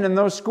sin in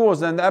those schools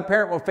than that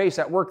parent will face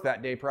at work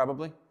that day,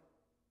 probably.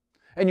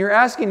 And you're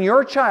asking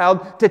your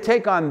child to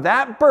take on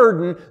that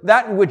burden,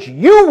 that which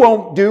you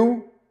won't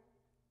do.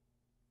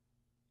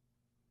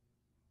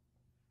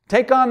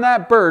 Take on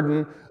that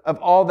burden of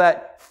all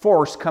that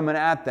force coming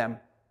at them.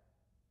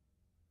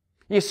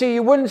 You see,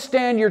 you wouldn't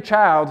stand your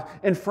child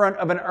in front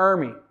of an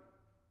army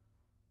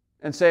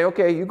and say,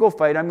 okay, you go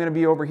fight, I'm going to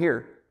be over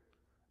here.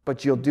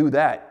 But you'll do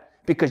that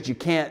because you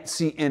can't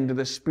see into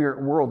the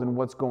spirit world and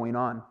what's going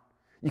on.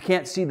 You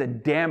can't see the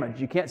damage.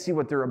 You can't see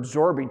what they're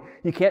absorbing.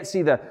 You can't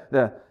see the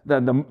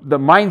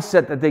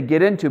mindset that they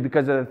get into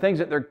because of the things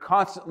that they're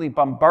constantly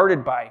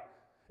bombarded by.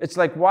 It's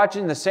like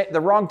watching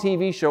the wrong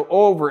TV show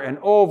over and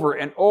over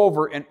and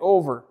over and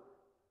over.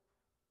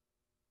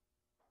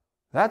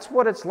 That's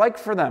what it's like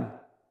for them.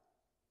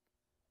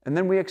 And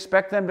then we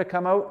expect them to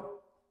come out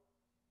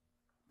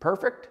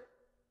perfect?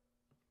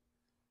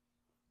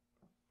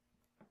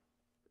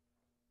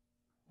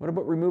 What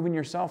about removing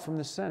yourself from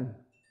the sin?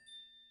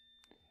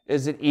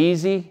 Is it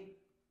easy?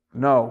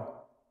 No.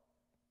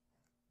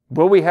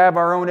 Will we have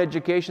our own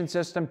education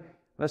system?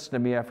 Listen to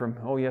me, Ephraim.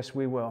 Oh, yes,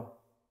 we will.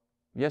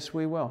 Yes,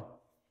 we will.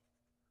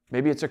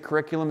 Maybe it's a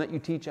curriculum that you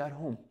teach at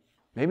home.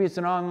 Maybe it's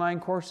an online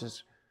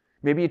courses.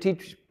 Maybe you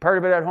teach part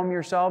of it at home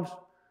yourselves.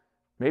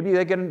 Maybe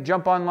they can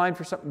jump online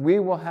for something. We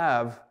will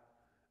have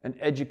an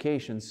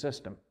education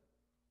system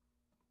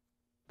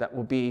that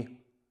will be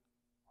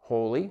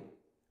holy,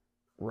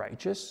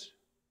 righteous,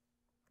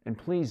 and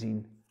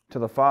pleasing to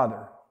the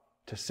Father,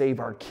 to save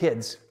our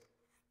kids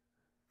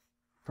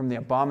from the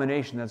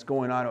abomination that's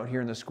going on out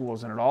here in the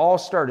schools. And it all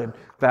started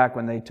back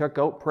when they took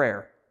out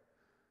prayer.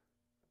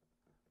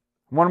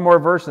 One more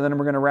verse, and then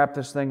we're going to wrap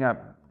this thing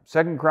up.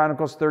 2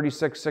 Chronicles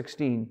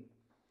 36:16.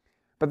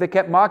 But they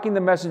kept mocking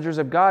the messengers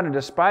of God and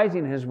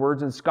despising his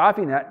words and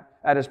scoffing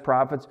at his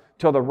prophets,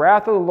 till the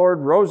wrath of the Lord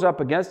rose up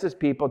against his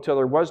people, till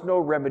there was no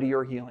remedy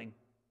or healing.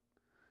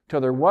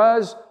 Till there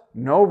was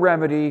no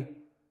remedy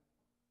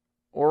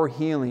or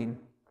healing.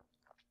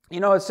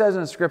 You know, it says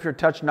in Scripture,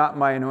 touch not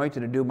my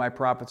anointed and do my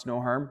prophets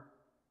no harm.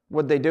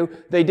 What'd they do?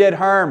 They did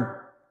harm.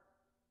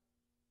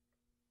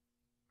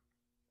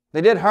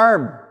 They did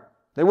harm.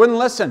 They wouldn't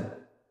listen.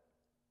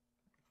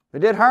 They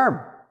did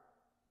harm.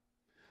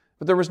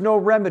 But there was no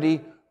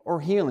remedy or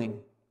healing.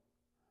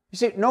 You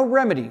see, no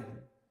remedy.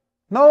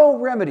 No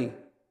remedy.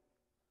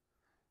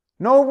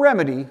 No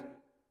remedy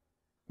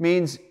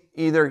means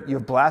either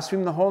you've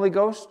blasphemed the Holy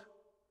Ghost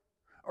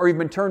or you've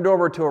been turned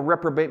over to a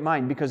reprobate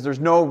mind, because there's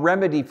no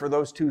remedy for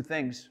those two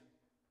things.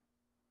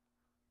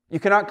 You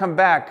cannot come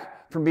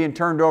back from being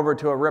turned over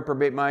to a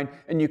reprobate mind,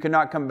 and you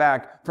cannot come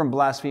back from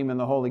blaspheming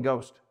the Holy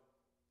Ghost.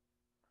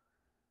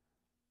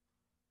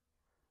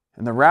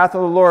 And the wrath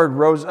of the Lord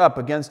rose up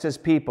against his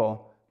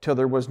people till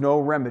there was no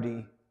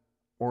remedy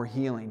or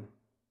healing.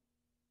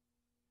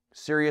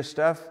 Serious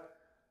stuff.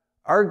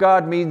 Our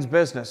God means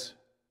business.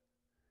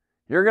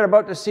 You're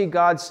about to see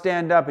God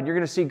stand up, and you're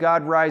going to see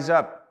God rise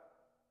up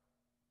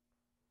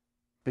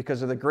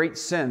because of the great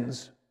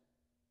sins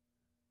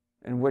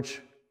in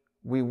which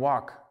we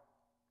walk.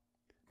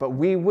 But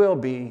we will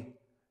be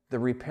the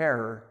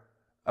repairer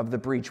of the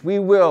breach. We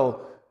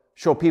will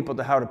show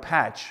people how to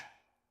patch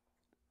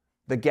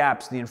the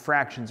gaps, the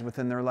infractions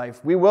within their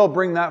life. We will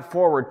bring that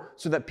forward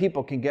so that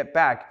people can get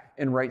back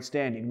in right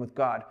standing with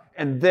God.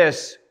 And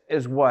this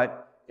is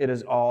what it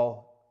is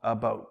all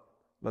about.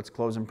 Let's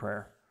close in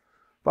prayer.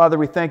 Father,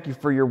 we thank you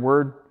for your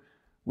word.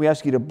 We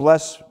ask you to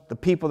bless the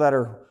people that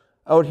are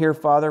out here,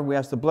 Father. We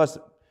ask to bless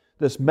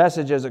this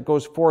message as it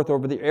goes forth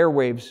over the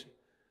airwaves.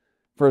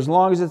 For as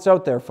long as it's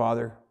out there,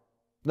 Father,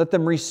 let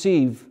them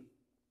receive.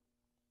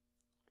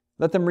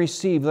 Let them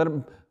receive. Let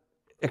them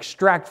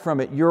extract from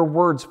it your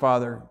words,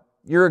 Father,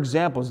 your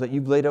examples that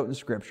you've laid out in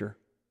Scripture.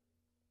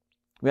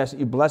 We ask that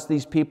you bless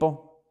these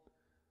people.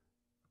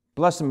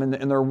 Bless them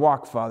in their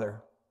walk,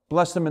 Father.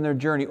 Bless them in their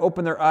journey.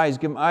 Open their eyes.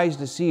 Give them eyes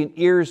to see and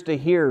ears to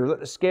hear.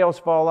 Let the scales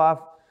fall off.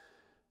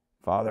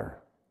 Father,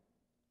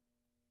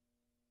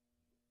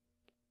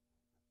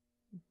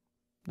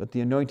 let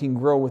the anointing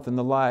grow within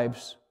the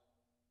lives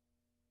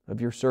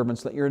of your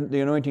servants. Let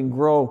the anointing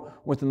grow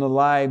within the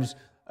lives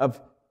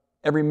of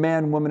every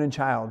man, woman, and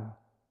child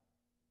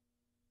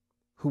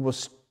who will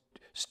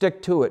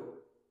stick to it,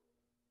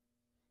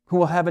 who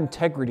will have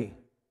integrity.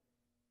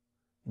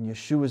 In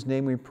Yeshua's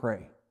name we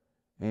pray.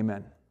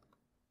 Amen.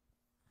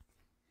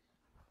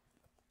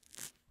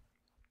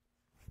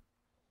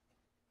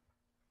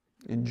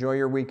 Enjoy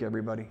your week,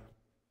 everybody.